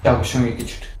 Támogassam egy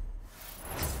kicsit.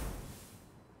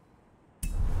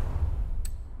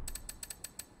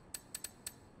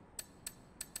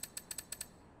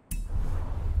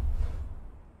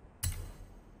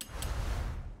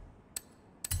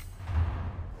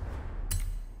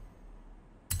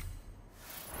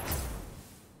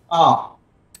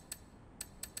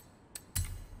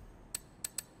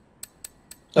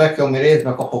 Tök jó, mi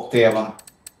részben kapok tél van.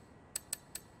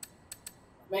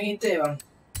 Megint tél van.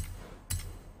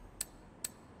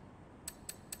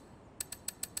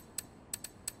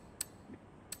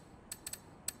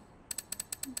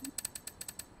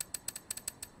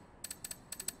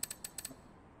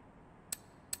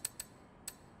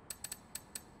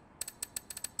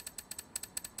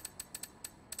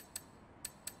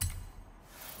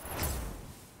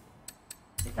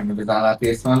 Meg az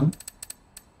állatrész van.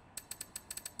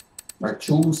 Meg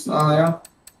csúsznája.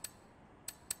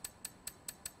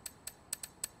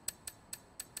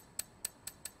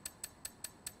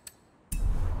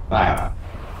 Várjál.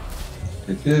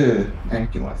 Nem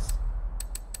ki lesz.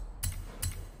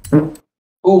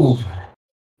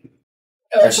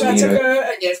 Srácok,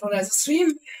 ennyi van ez a stream.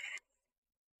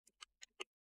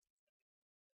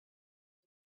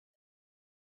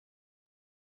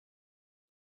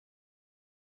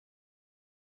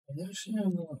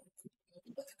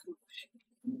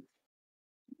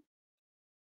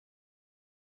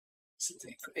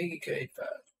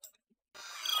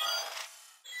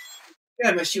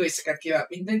 Kellemes jó éjszakát kívánok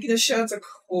mindenkinek,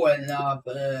 srácok! Holnap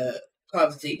Call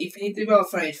of Duty Infinity-vel a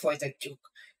felét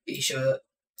folytatjuk, és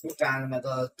utána meg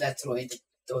a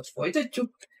Detroit-ot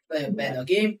folytatjuk. Nagyon benne a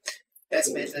game.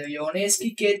 Ez például jól néz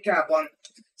ki 2K-ban,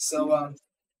 szóval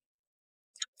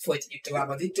folytatjuk tovább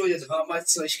a Detroit-ot, ha majd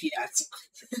szó és kijátszuk.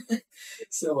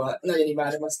 Szóval nagyon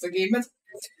imádom azt a gémet.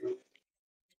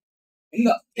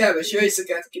 Na, kellemes jó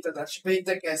éjszakát, kitartás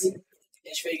péntekhez,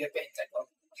 és végre péntek van.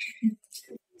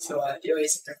 Szóval jó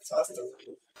éjszakát, szavaztok!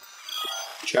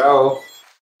 Ciao!